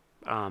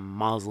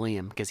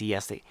mausoleum because he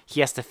has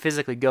to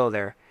physically go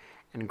there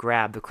and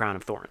grab the crown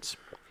of thorns.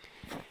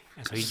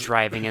 And so he's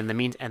driving, and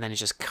and then it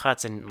just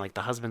cuts, and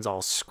the husband's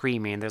all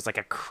screaming. And there's a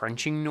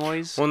crunching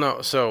noise. Well,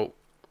 no, so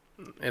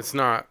it's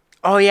not.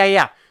 Oh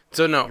yeah.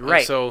 So no,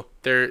 right. So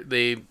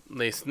they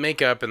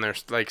make up and they're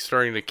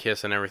starting to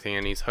kiss and everything,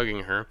 and he's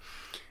hugging her,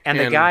 And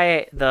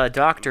the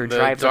doctor The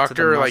drives up to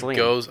the doctor mausoleum.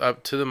 goes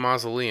up to the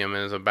mausoleum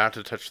and is about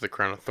to touch the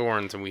crown of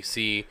thorns, and we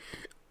see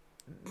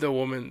the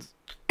woman's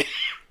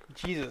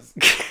Jesus.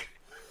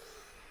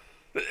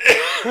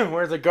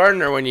 Where's a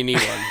gardener when you need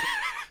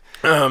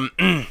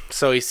one?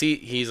 So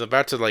he's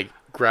about to like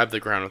grab the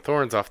crown of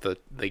thorns off the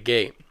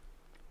gate,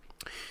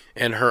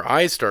 and her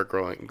eyes start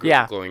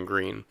glowing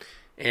green,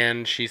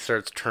 and she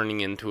starts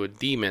turning into a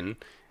demon.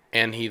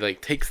 And he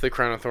like takes the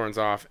crown of thorns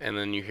off, and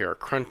then you hear a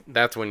crunch.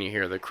 That's when you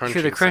hear the crunching.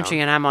 You hear the crunching,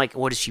 sound. and I'm like,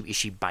 "What is she? Is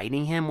she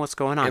biting him? What's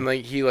going on?" And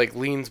like he like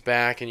leans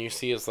back, and you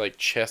see his like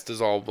chest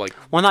is all like.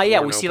 Well, not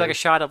yet. We torn see like open. a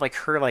shot of like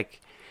her like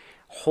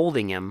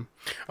holding him.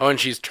 Oh, and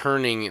she's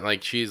turning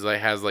like she's like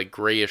has like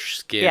grayish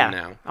skin Yeah,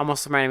 now.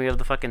 almost reminded me of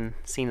the fucking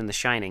scene in The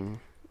Shining,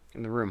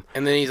 in the room.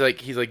 And then he's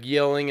like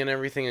yelling and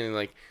everything, and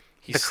like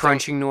The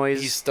crunching noise.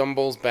 He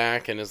stumbles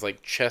back, and his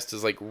like chest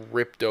is like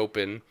ripped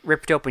open,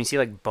 You see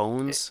like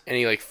bones, and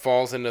he like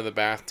falls into the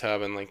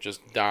bathtub and like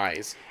just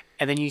dies.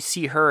 and then you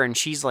see her, and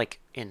she's like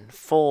in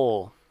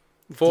full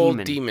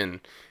demon.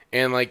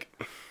 And like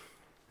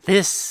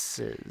this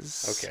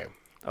is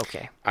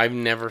Okay. I've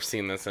never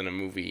seen this in a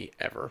movie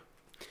ever.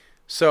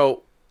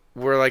 So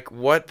we're like,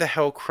 what the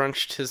hell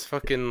crunched his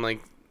fucking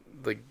like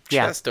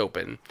chest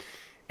open?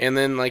 And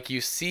then like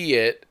you see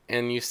it,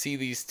 and you see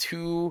these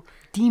two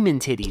demon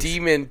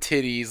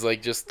titties,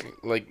 like just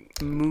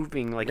like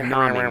moving, like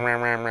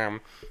nomming.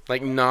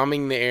 like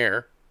nomming the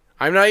air.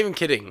 I'm not even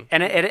kidding.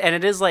 And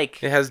it is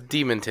like It has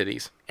demon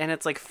titties. And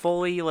it's like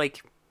fully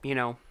like,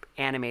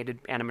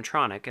 animated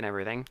animatronic and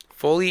everything.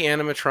 Fully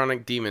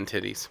animatronic demon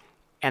titties.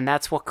 And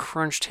that's what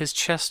crunched his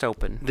chest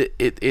open.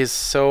 It is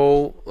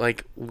so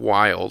like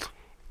wild.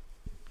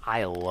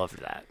 I love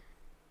that.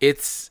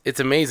 It's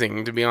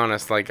amazing, to be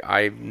honest. Like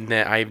I've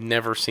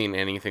never seen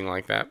anything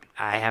like that.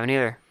 I haven't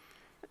either.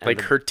 And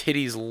Like her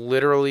titties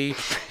literally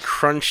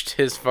crunched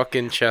his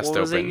fucking chest what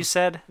was open. it you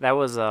said? That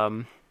was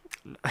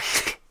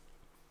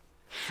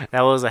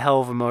that was a hell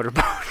of a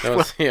motorboat. That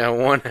was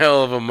one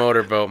hell of a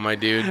motorboat, my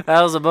dude.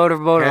 That was a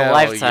motorboat of a Hell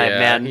lifetime, yeah.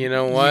 man. You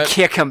know what? You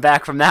can't come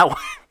back from that one.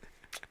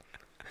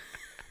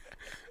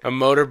 A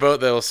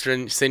motorboat that'll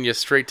send you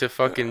straight to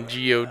fucking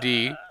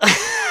God.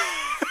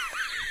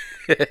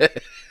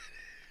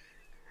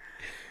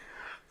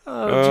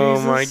 Oh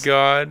Jesus. my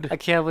god. I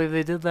can't believe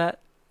they did that.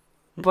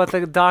 But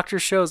the doctor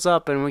shows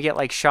up, and we get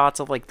like shots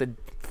of like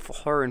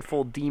her in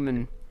full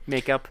demon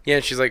makeup.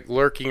 Yeah, she's like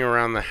lurking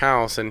around the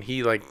house, and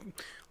he like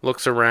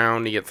looks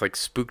around. He gets like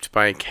spooked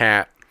by a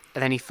cat,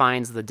 And then he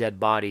finds the dead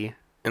body.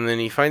 and then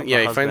he finds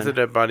the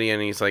dead body,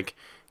 and he's like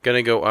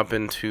gonna go up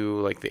into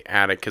like the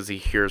attic because he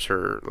hears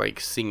her like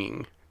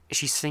singing.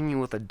 She's singing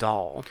with a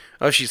doll.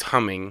 Oh, she's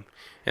humming,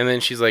 and then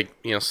she's like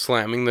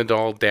slamming the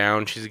doll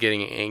down. She's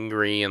getting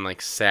angry and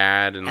like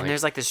sad, and like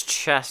there's like this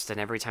chest, and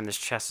every time this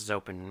chest is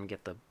open, we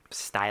get the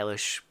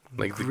stylish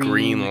the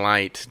green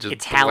light just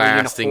Italian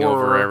blasting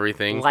over horror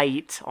everything.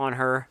 light on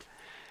her.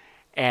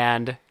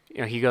 And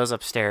he goes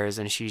upstairs,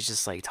 and she's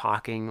just like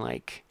talking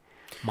like,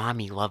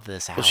 "Mommy, love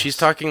this house." Well, she's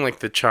talking like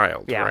the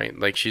child, Yeah. right?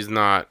 Like she's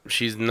not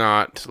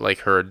like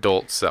her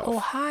adult self. "Oh,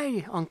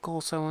 hi,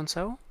 Uncle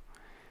so-and-so.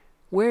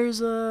 Where's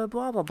blah,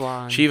 blah,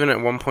 blah." She even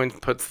at one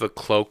point puts the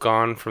cloak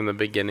on from the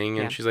beginning,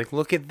 and Yeah. she's like,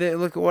 "Look at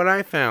what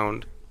I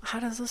found." "How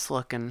does this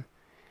look?" And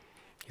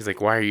He's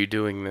like, "Why are you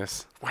doing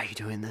this?" "Why are you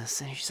doing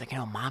this?" And she's like,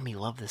 "Mommy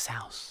love this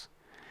house.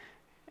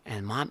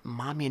 And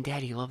Mommy and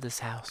Daddy love this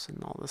house,"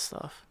 and all this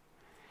stuff.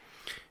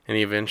 And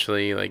he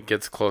eventually like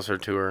gets closer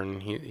to her,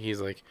 and he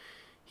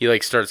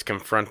starts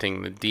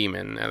confronting the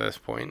demon at this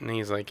point, and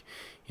he's like,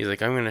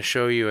 "I'm gonna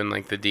show you," and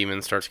like the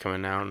demon starts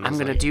coming out. And I'm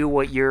gonna do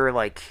what your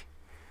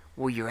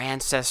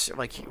ancestor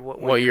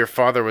what your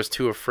father was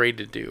too afraid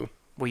to do.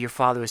 what your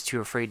father was too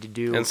afraid to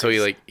do. And so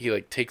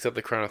he takes up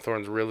the crown of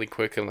thorns really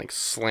quick and like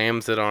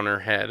slams it on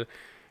her head.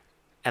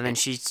 And then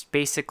she's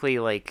basically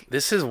like,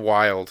 This is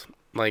wild.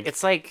 Like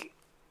it's like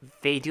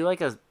they do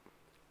like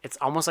it's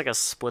almost like a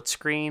split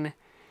screen,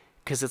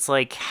 because it's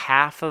like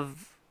half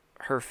of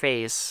her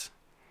face,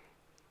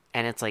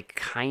 and it's like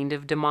kind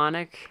of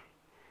demonic,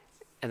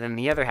 and then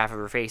the other half of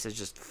her face is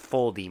just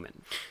full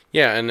demon.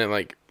 yeah, and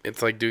then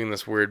it's like doing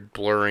this weird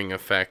blurring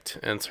effect,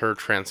 and it's her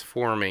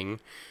transforming,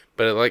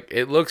 but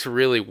it looks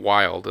really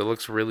wild. It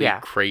looks really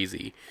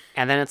crazy.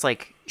 And then it's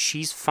like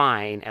she's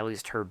fine, at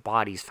least her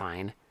body's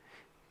fine.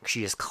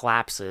 She just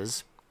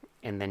collapses,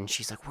 and then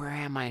she's like, "Where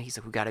am I?" And he's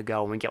like, "We gotta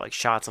go." And we get like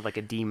shots of like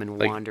a demon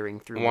wandering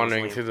through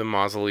the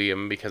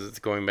mausoleum because it's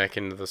going back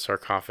into the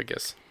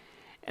sarcophagus.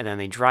 And then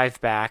they drive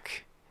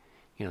back.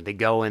 They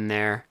go in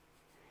there,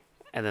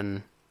 and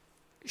then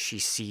she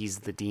sees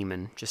the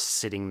demon just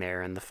sitting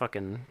there in the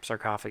fucking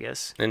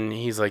sarcophagus. And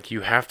he's like,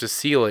 "You have to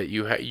seal it.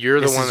 You're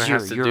the one that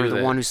has to do You're the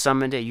that." one who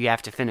summoned it. You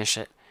have to finish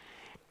it."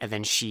 And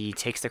then she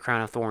takes the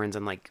crown of thorns,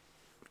 and like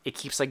it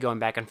keeps like going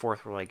back and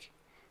forth. Where like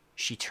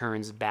she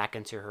turns back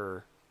into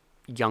her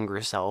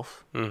younger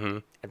self,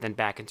 and then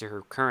back into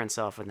her current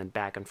self, and then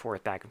back and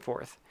forth,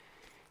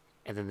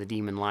 and then the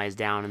demon lies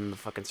down in the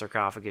fucking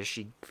sarcophagus.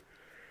 She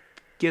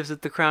gives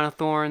it the crown of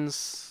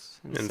thorns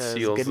and says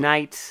seals good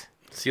night.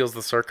 Seals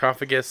the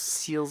sarcophagus.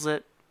 Seals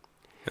it,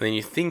 And then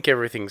you think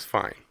everything's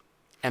fine.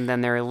 And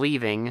then they're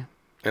leaving.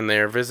 And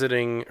they're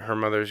visiting her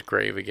mother's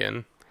grave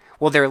again.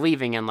 Well, they're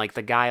leaving, and like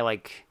the guy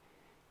like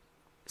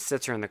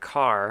sits her in the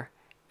car,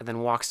 and then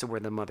walks to where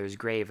the mother's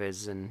grave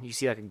is, and you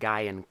see like a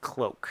guy in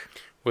cloak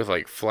With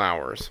like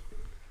flowers.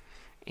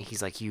 and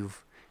he's like,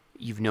 you've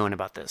known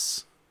about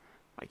this,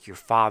 like your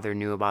father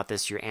knew about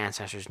this, your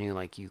ancestors knew,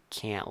 like you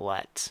can't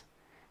let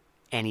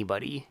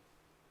anybody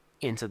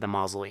into the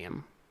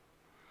mausoleum.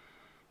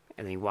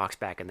 And then he walks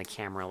back, and the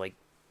camera like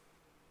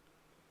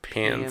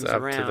Pans pans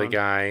up to the around.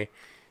 guy.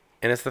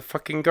 And it's the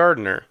fucking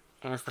gardener.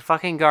 And it's the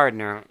fucking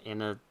gardener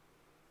in a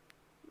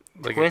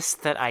Like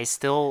twist that I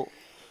still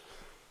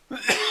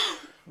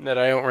that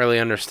I don't really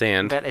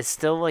understand. that is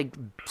still like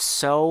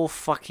so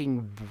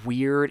fucking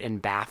weird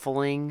and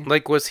baffling.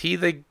 Like, was he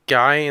the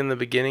guy in the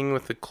beginning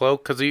with the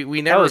cloak? Because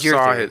we never was your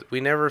saw theory. we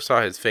never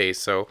saw his face.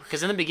 So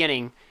Because in the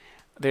beginning,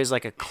 there's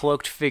like a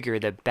cloaked figure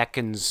that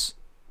beckons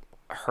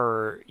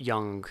her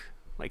young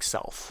like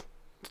self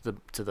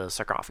to the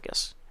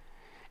sarcophagus,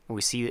 and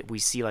we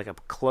see like a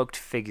cloaked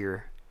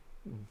figure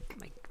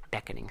like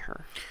beckoning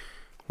her.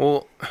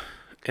 well,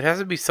 it has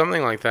to be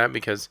something like that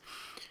because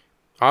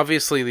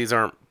obviously these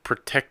aren't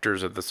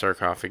protectors of the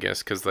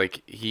sarcophagus. Because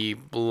like he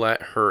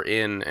let her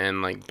in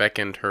and like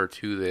beckoned her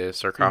to the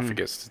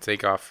sarcophagus to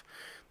take off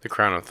the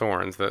crown of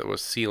thorns that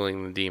was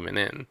sealing the demon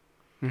in.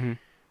 Mm-hmm.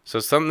 So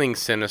something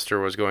sinister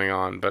was going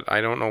on, but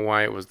I don't know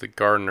why it was the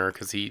gardener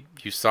because you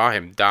saw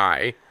him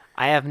die.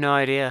 I have no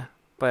idea,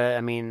 but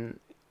I mean,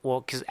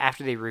 well, because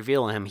after they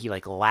reveal him, he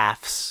like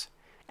laughs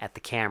at the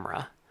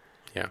camera.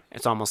 Yeah.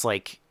 It's almost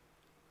like,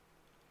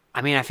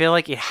 I mean, I feel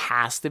like it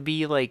has to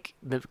be like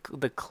the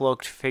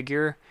cloaked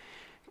figure,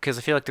 because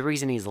I feel like the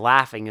reason he's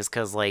laughing is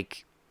because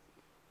like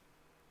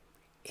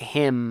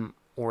him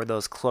or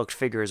those cloaked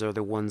figures are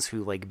the ones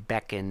who like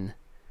beckon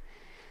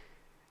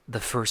the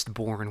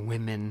firstborn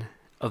women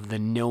of the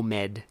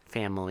Nomad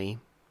family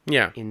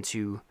Yeah.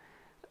 into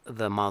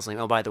the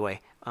mausoleum. Oh, by the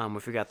way, we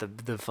forgot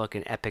the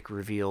fucking epic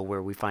reveal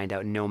where we find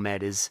out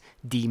Nomad is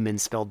demon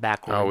spelled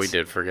backwards. Oh, we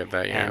did forget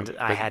that, yeah. And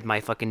I had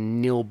my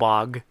fucking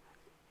Nilbog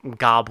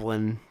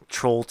goblin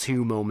Troll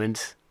 2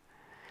 moment.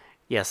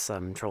 Yes,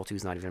 Troll 2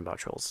 is not even about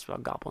trolls, it's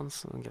about goblins.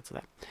 So we'll get to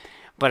that.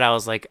 But I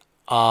was like,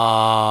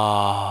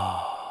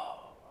 oh.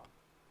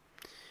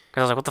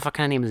 Because I was like, what the fuck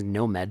kind of name is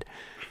Nomad?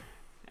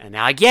 And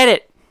now I get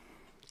it.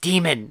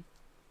 Demon.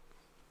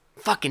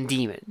 Fucking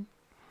demon.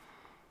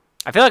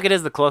 I feel like it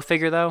is the cloak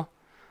figure, though.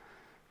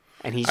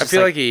 And he's I just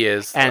feel like he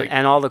is. and, like,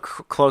 and all the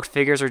cloaked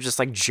figures are just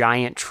like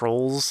giant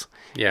trolls.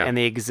 yeah. And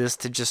they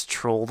exist to just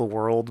troll the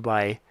world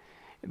by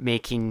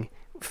making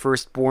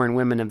firstborn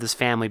women of this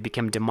family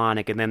become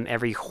demonic, and then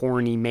every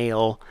horny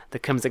male that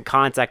comes in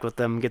contact with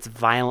them gets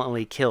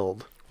violently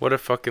killed. What a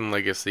fucking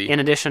legacy. In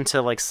addition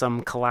to like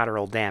some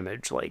collateral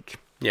damage. Like,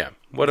 yeah.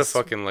 What a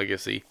fucking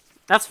legacy.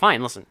 that's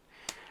fine. Listen,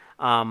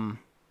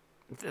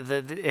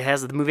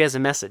 the movie has a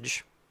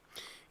message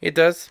It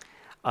does.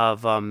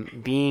 of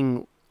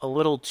being a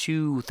little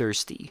too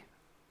thirsty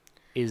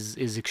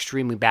is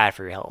extremely bad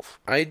for your health.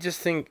 I just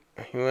think,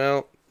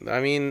 well, I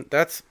mean,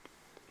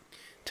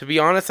 to be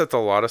honest, that's a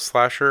lot of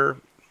slasher.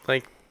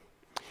 Like,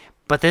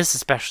 But this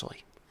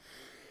especially.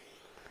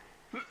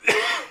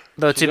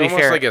 Though to she's be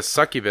almost fair, like a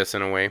succubus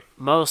in a way.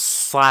 most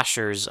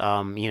slashers,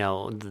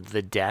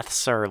 the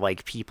deaths are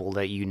like people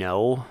that you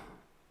know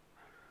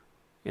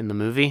in the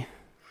movie.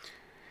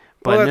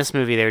 But Well, in this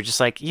movie, they're just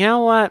like, you know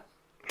what?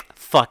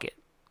 Fuck it.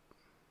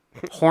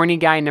 Horny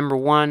guy number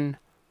 1,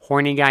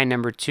 horny guy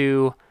number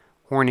 2,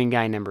 horny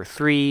guy number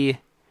 3,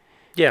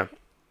 Yeah.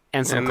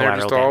 and some And they're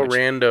collateral just all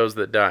damage. randos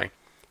that die.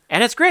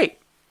 And it's great.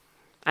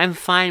 I'm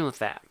fine with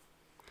that.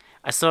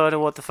 I still don't know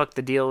what the fuck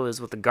the deal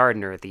is with the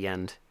gardener at the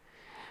end.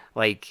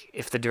 Like,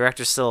 if the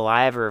director's still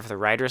alive or if the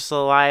writer's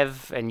still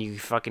alive and you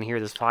fucking hear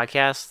this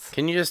podcast,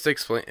 Can you just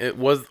explain?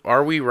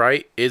 Are we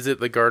right? Is it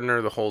the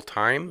gardener the whole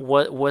time?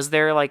 what was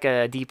there like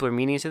a deeper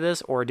meaning to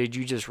this, or did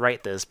you just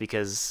write this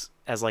because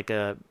as like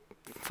a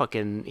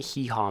fucking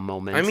hee-haw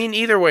moment? I mean,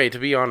 either way, to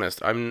be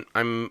honest,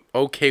 I'm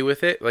okay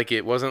with it. Like,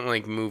 it wasn't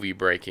like movie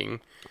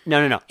breaking.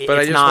 no. But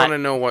I It's just not. want to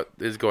know what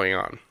is going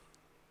on.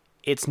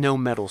 It's no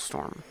Metal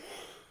Storm.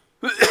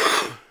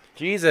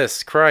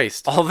 Jesus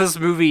Christ. All this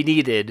movie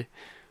needed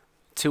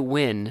to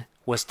win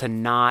was to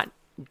not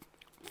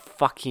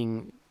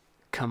fucking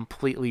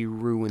completely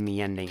ruin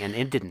the ending, and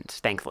it didn't,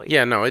 thankfully.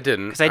 Yeah, no, it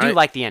didn't. Because I do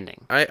like the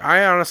ending.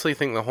 I honestly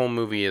think the whole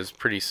movie is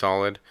pretty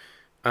solid.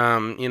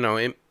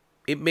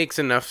 It makes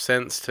enough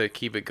sense to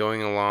keep it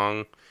going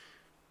along.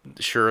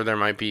 Sure, there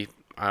might be,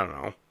 I don't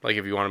know, like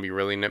if you want to be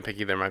really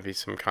nitpicky, there might be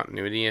some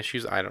continuity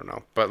issues. I don't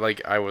know, but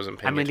like I wasn't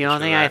paying. I mean, the attention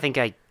only thing to I that.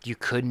 think you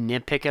could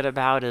nitpick it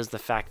about is the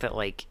fact that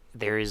like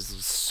there is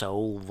so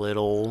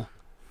little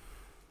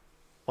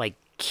like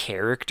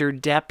character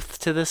depth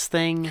to this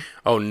thing.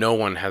 Oh, no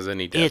one has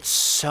any depth. It's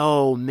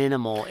so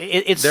minimal.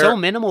 It's There- so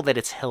minimal that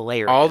it's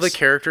hilarious. All the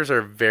characters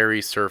are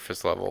very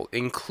surface level,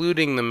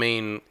 including the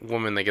main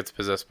woman that gets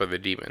possessed by the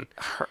demon.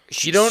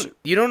 You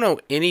don't know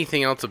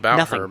anything else about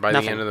Nothing, her by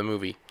nothing. the end of the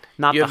movie.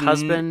 Not You the have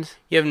husband.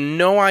 You have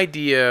no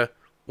idea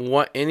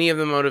what any of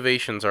the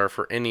motivations are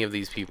for any of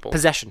these people.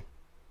 Possession.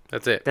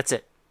 That's it. That's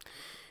it.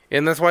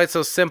 And that's why it's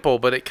so simple,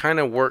 but it kind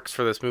of works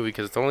for this movie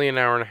because it's only an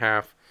hour and a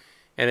half,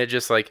 and it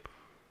just like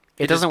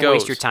It just doesn't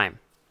waste goes. your time.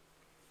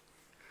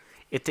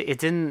 It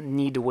didn't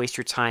need to waste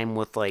your time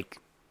with like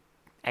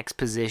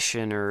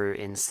exposition or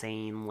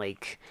insane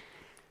like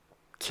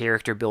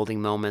character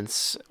building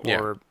moments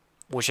or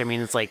which I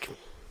mean it's like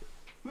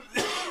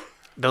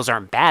those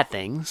aren't bad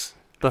things,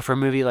 but for a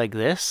movie like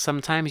this,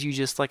 sometimes you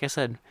just like I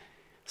said,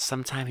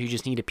 sometimes you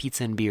just need a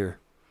pizza and beer.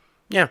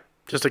 Yeah,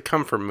 just a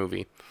comfort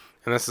movie,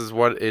 and this is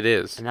what it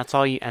is. And that's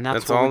all you and that's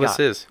That's what all we this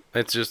got. is.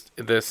 It's just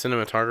the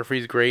cinematography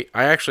is great.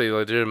 I actually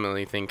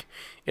legitimately think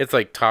it's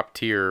like top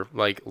tier,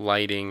 like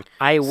lighting,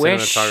 I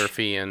wish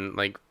cinematography, and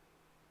like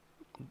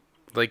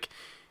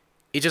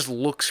it just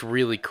looks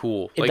really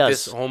cool. It Like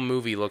does. this whole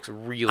movie looks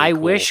really. I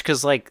cool. wish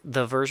because like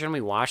the version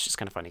we watched is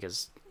kind of funny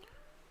because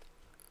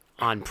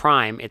on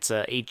Prime it's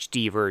a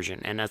HD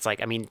version, and that's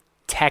like I mean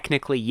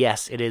technically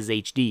yes it is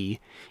HD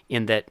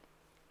in that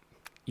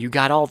you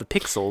got all the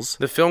pixels,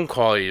 the film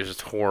quality is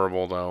just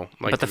horrible though.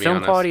 Like, but the to be film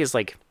honest. quality is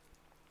like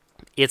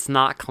it's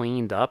not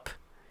cleaned up.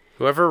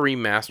 Whoever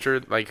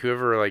remastered, like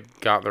whoever like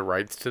got the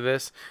rights to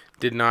this,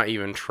 did not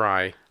even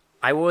try.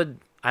 I would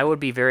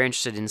be very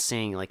interested in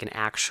seeing like an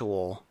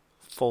actual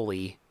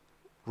fully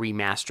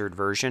remastered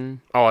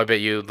version Oh, I bet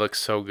you it looks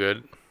so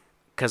good.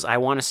 because I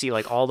want to see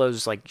like all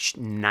those like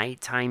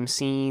nighttime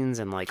scenes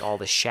and like all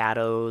the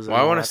shadows. And Well,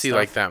 I all want to that see stuff.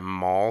 like that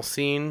mall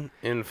scene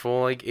in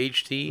full like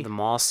HD. The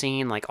mall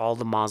scene, like all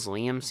the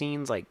mausoleum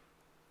scenes, like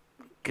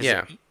 'cause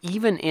Yeah.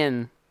 even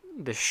in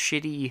the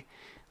shitty,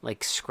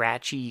 like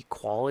scratchy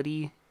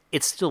quality,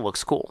 it still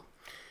looks cool.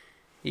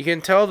 You can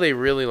tell they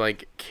really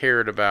like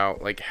cared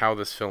about like how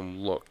this film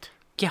looked.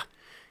 Yeah,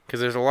 Because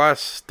there's a lot of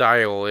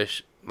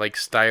stylish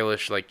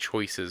like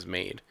choices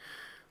made.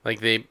 Like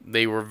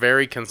they were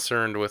very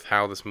concerned with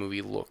how this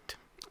movie looked,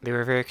 they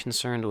were very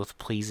concerned with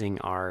pleasing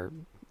our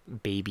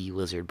baby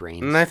lizard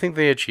brains. and I think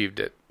they achieved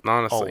it.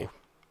 Honestly.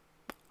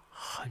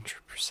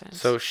 100%.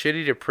 So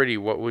shitty to pretty.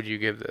 What would you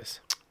give this?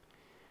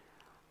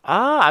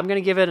 I'm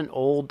gonna give it an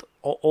old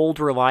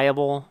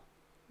reliable,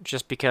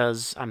 just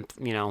because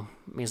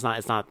it's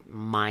not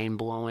mind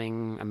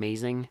blowing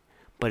amazing,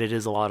 but it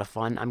is a lot of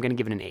fun. I'm gonna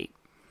give it an 8.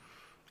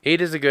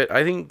 8 is a good.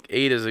 I think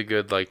 8 is a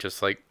good like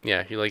just like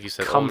yeah, like you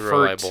said, Comfort.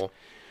 old reliable.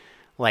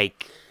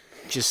 Like,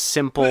 just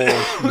simple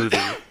movie.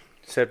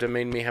 Except it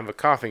made me have a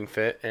coughing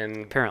fit and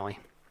Apparently.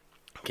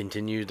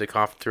 continued to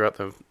cough throughout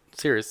the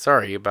series.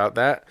 Sorry about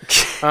that.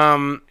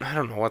 I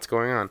don't know what's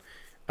going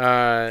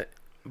on.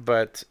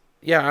 But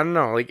yeah, I don't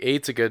know. Like I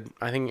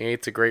think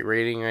 8's a great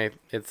rating.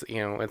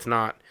 It's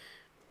not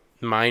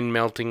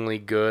mind-meltingly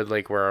good.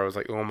 Like where I was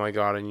like, oh my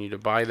god, I need to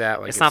buy that.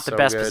 Like It's not the so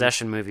best good.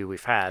 possession movie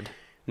we've had,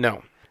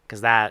 No.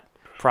 because that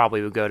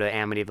probably would go to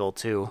Amityville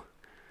too.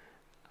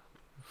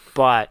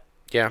 But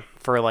Yeah.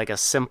 for like a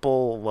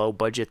simple, low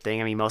budget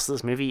thing, I mean, most of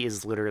this movie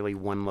is literally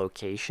one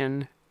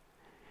location.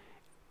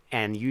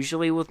 And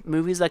usually with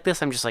movies like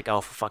this, I'm just like,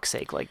 oh, for fuck's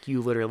sake, like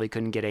you literally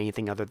couldn't get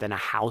anything other than a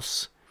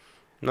house.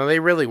 No, they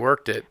really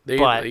worked it.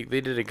 But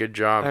They did a good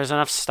job. There's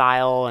enough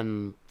style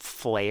and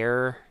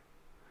flair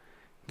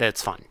that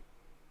it's fun.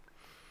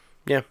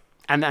 Yeah.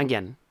 And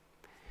again,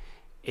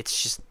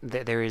 it's just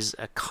there is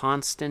a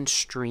constant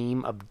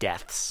stream of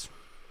deaths.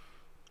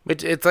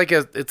 It's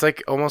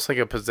like almost like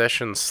a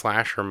possession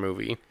slasher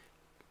movie,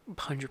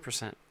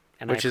 100%.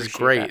 And which I is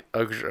appreciate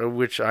great.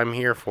 Which I'm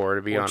here for,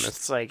 to be Which honest.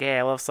 It's like, hey,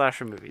 I love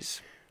slasher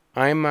movies.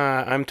 I'm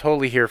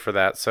totally here for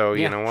that. So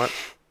Yeah. you know what?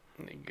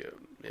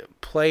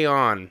 Play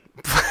on,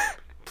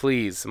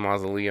 please,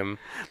 Mausoleum.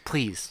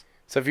 Please.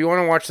 So if you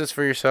want to watch this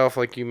for yourself,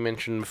 like you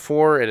mentioned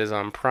before, it is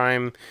on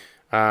Prime,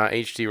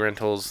 HD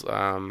rentals,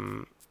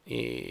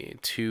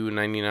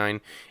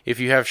 $2.99. If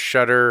you have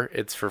Shudder,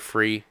 it's for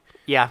free.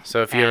 Yeah.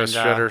 So if you have a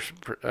and,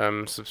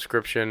 Shudder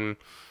subscription,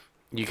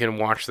 you can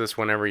watch this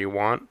whenever you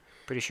want.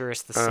 pretty sure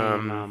it's the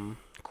same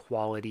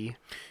quality.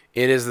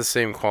 It is the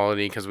same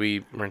quality because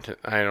we rented.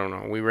 I don't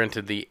know. We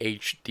rented the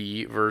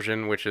HD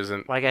version, which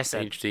isn't Like I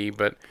said, HD,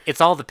 but it's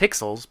all the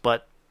pixels,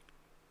 but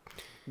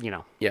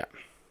yeah.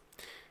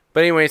 But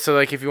anyway, so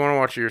like if you want to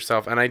watch it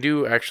yourself, and I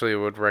do actually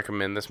would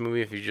recommend this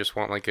movie if you just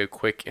want like a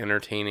quick,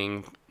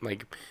 entertaining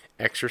like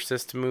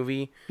Exorcist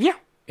movie. yeah.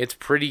 It's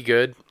pretty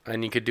good,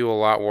 and you could do a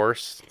lot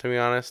worse, to be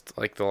honest.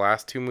 Like the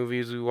last 2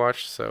 movies we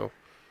watched, so.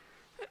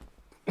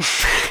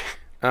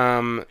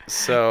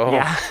 So.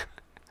 Yeah.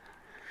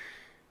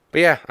 But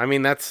yeah, I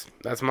mean that's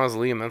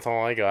Mausoleum. That's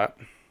all I got.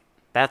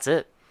 That's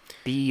it.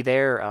 Be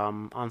there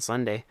on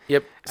Sunday.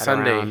 Yep, At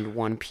Sunday. around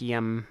 1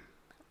 p.m.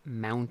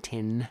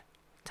 Mountain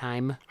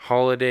time.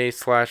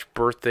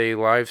 Holiday/birthday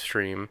live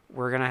stream.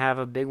 We're gonna have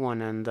a big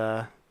one, and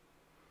well,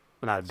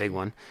 not a big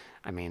one.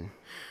 I mean,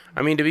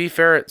 To be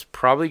fair, it's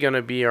probably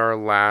gonna be our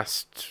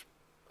last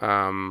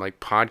like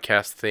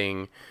podcast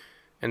thing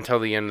until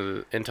the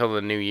until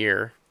the new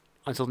year.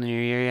 until the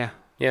new year, yeah.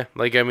 Yeah,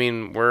 like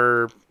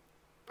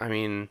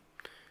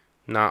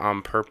not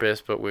on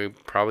purpose, but we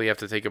probably have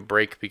to take a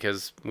break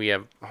because we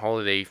have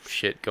holiday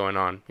shit going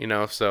on, you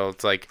know. So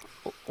it's like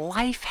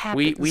Life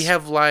happens. we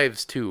have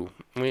lives too.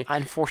 We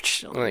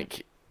Unfortunately,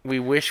 like we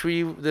wish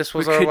this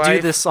was we our could life,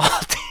 do this all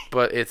day.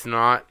 but it's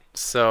not.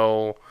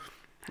 So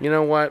you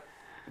know what?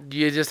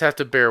 You just have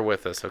to bear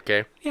with us,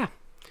 okay? Yeah.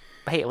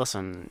 Hey,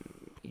 listen,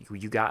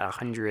 you got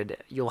 100.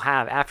 You'll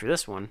have after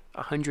this one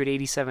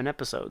 187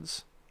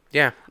 episodes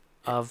Yeah,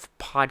 of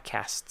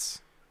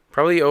podcasts.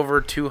 probably over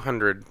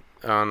 200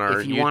 on our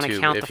If you YouTube. wanna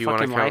count the if you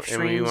want to fucking count,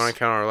 live and you want streams. to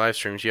count our live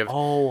streams, you have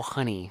Oh,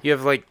 honey,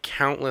 like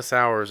countless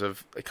hours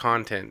of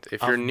content.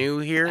 If you're new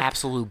here,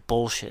 absolute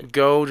bullshit.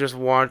 go just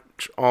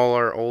watch all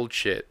our old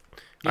shit.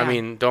 I Yeah.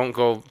 mean, don't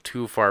go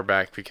too far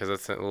back because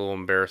that's a little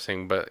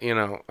embarrassing. But you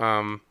know,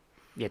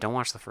 Yeah, don't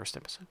watch the first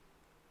episode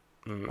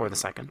or the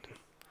second.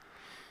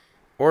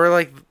 or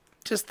like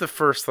just the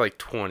first like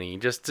 20.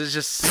 Just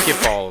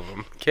skip all of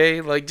them. Okay,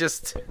 like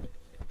just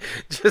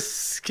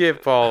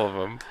skip all of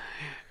them.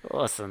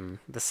 Listen,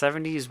 the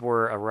 70s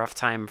were a rough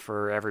time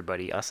for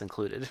everybody, us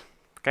included.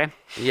 Okay?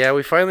 Yeah,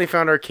 we finally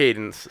found our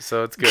cadence,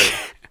 so it's good.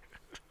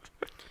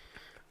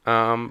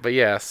 But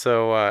yeah,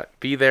 so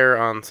be there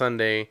on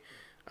Sunday.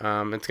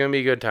 It's gonna be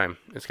a good time.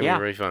 It's gonna Yeah.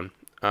 be really fun.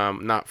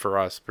 Not for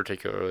us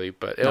particularly,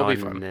 but it'll be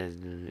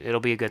fun. It'll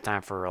be a good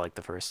time for like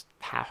the first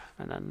half,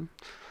 and then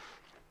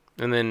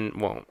And then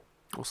won't.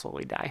 we'll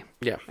slowly die.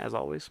 Yeah. As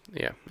always.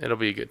 Yeah, it'll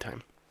be a good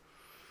time.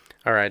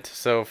 All right,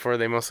 so for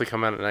They Mostly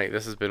Come Out at Night,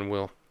 this has been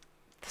Will.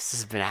 This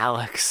has been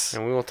Alex.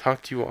 And we will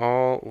talk to you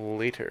all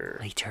later.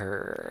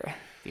 Later.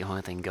 The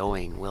only thing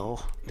going,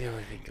 Will, The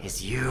only thing going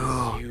is you.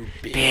 You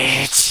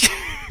Bitch.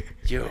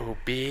 Yo,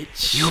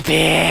 bitch. You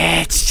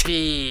bitch.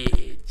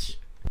 bitch.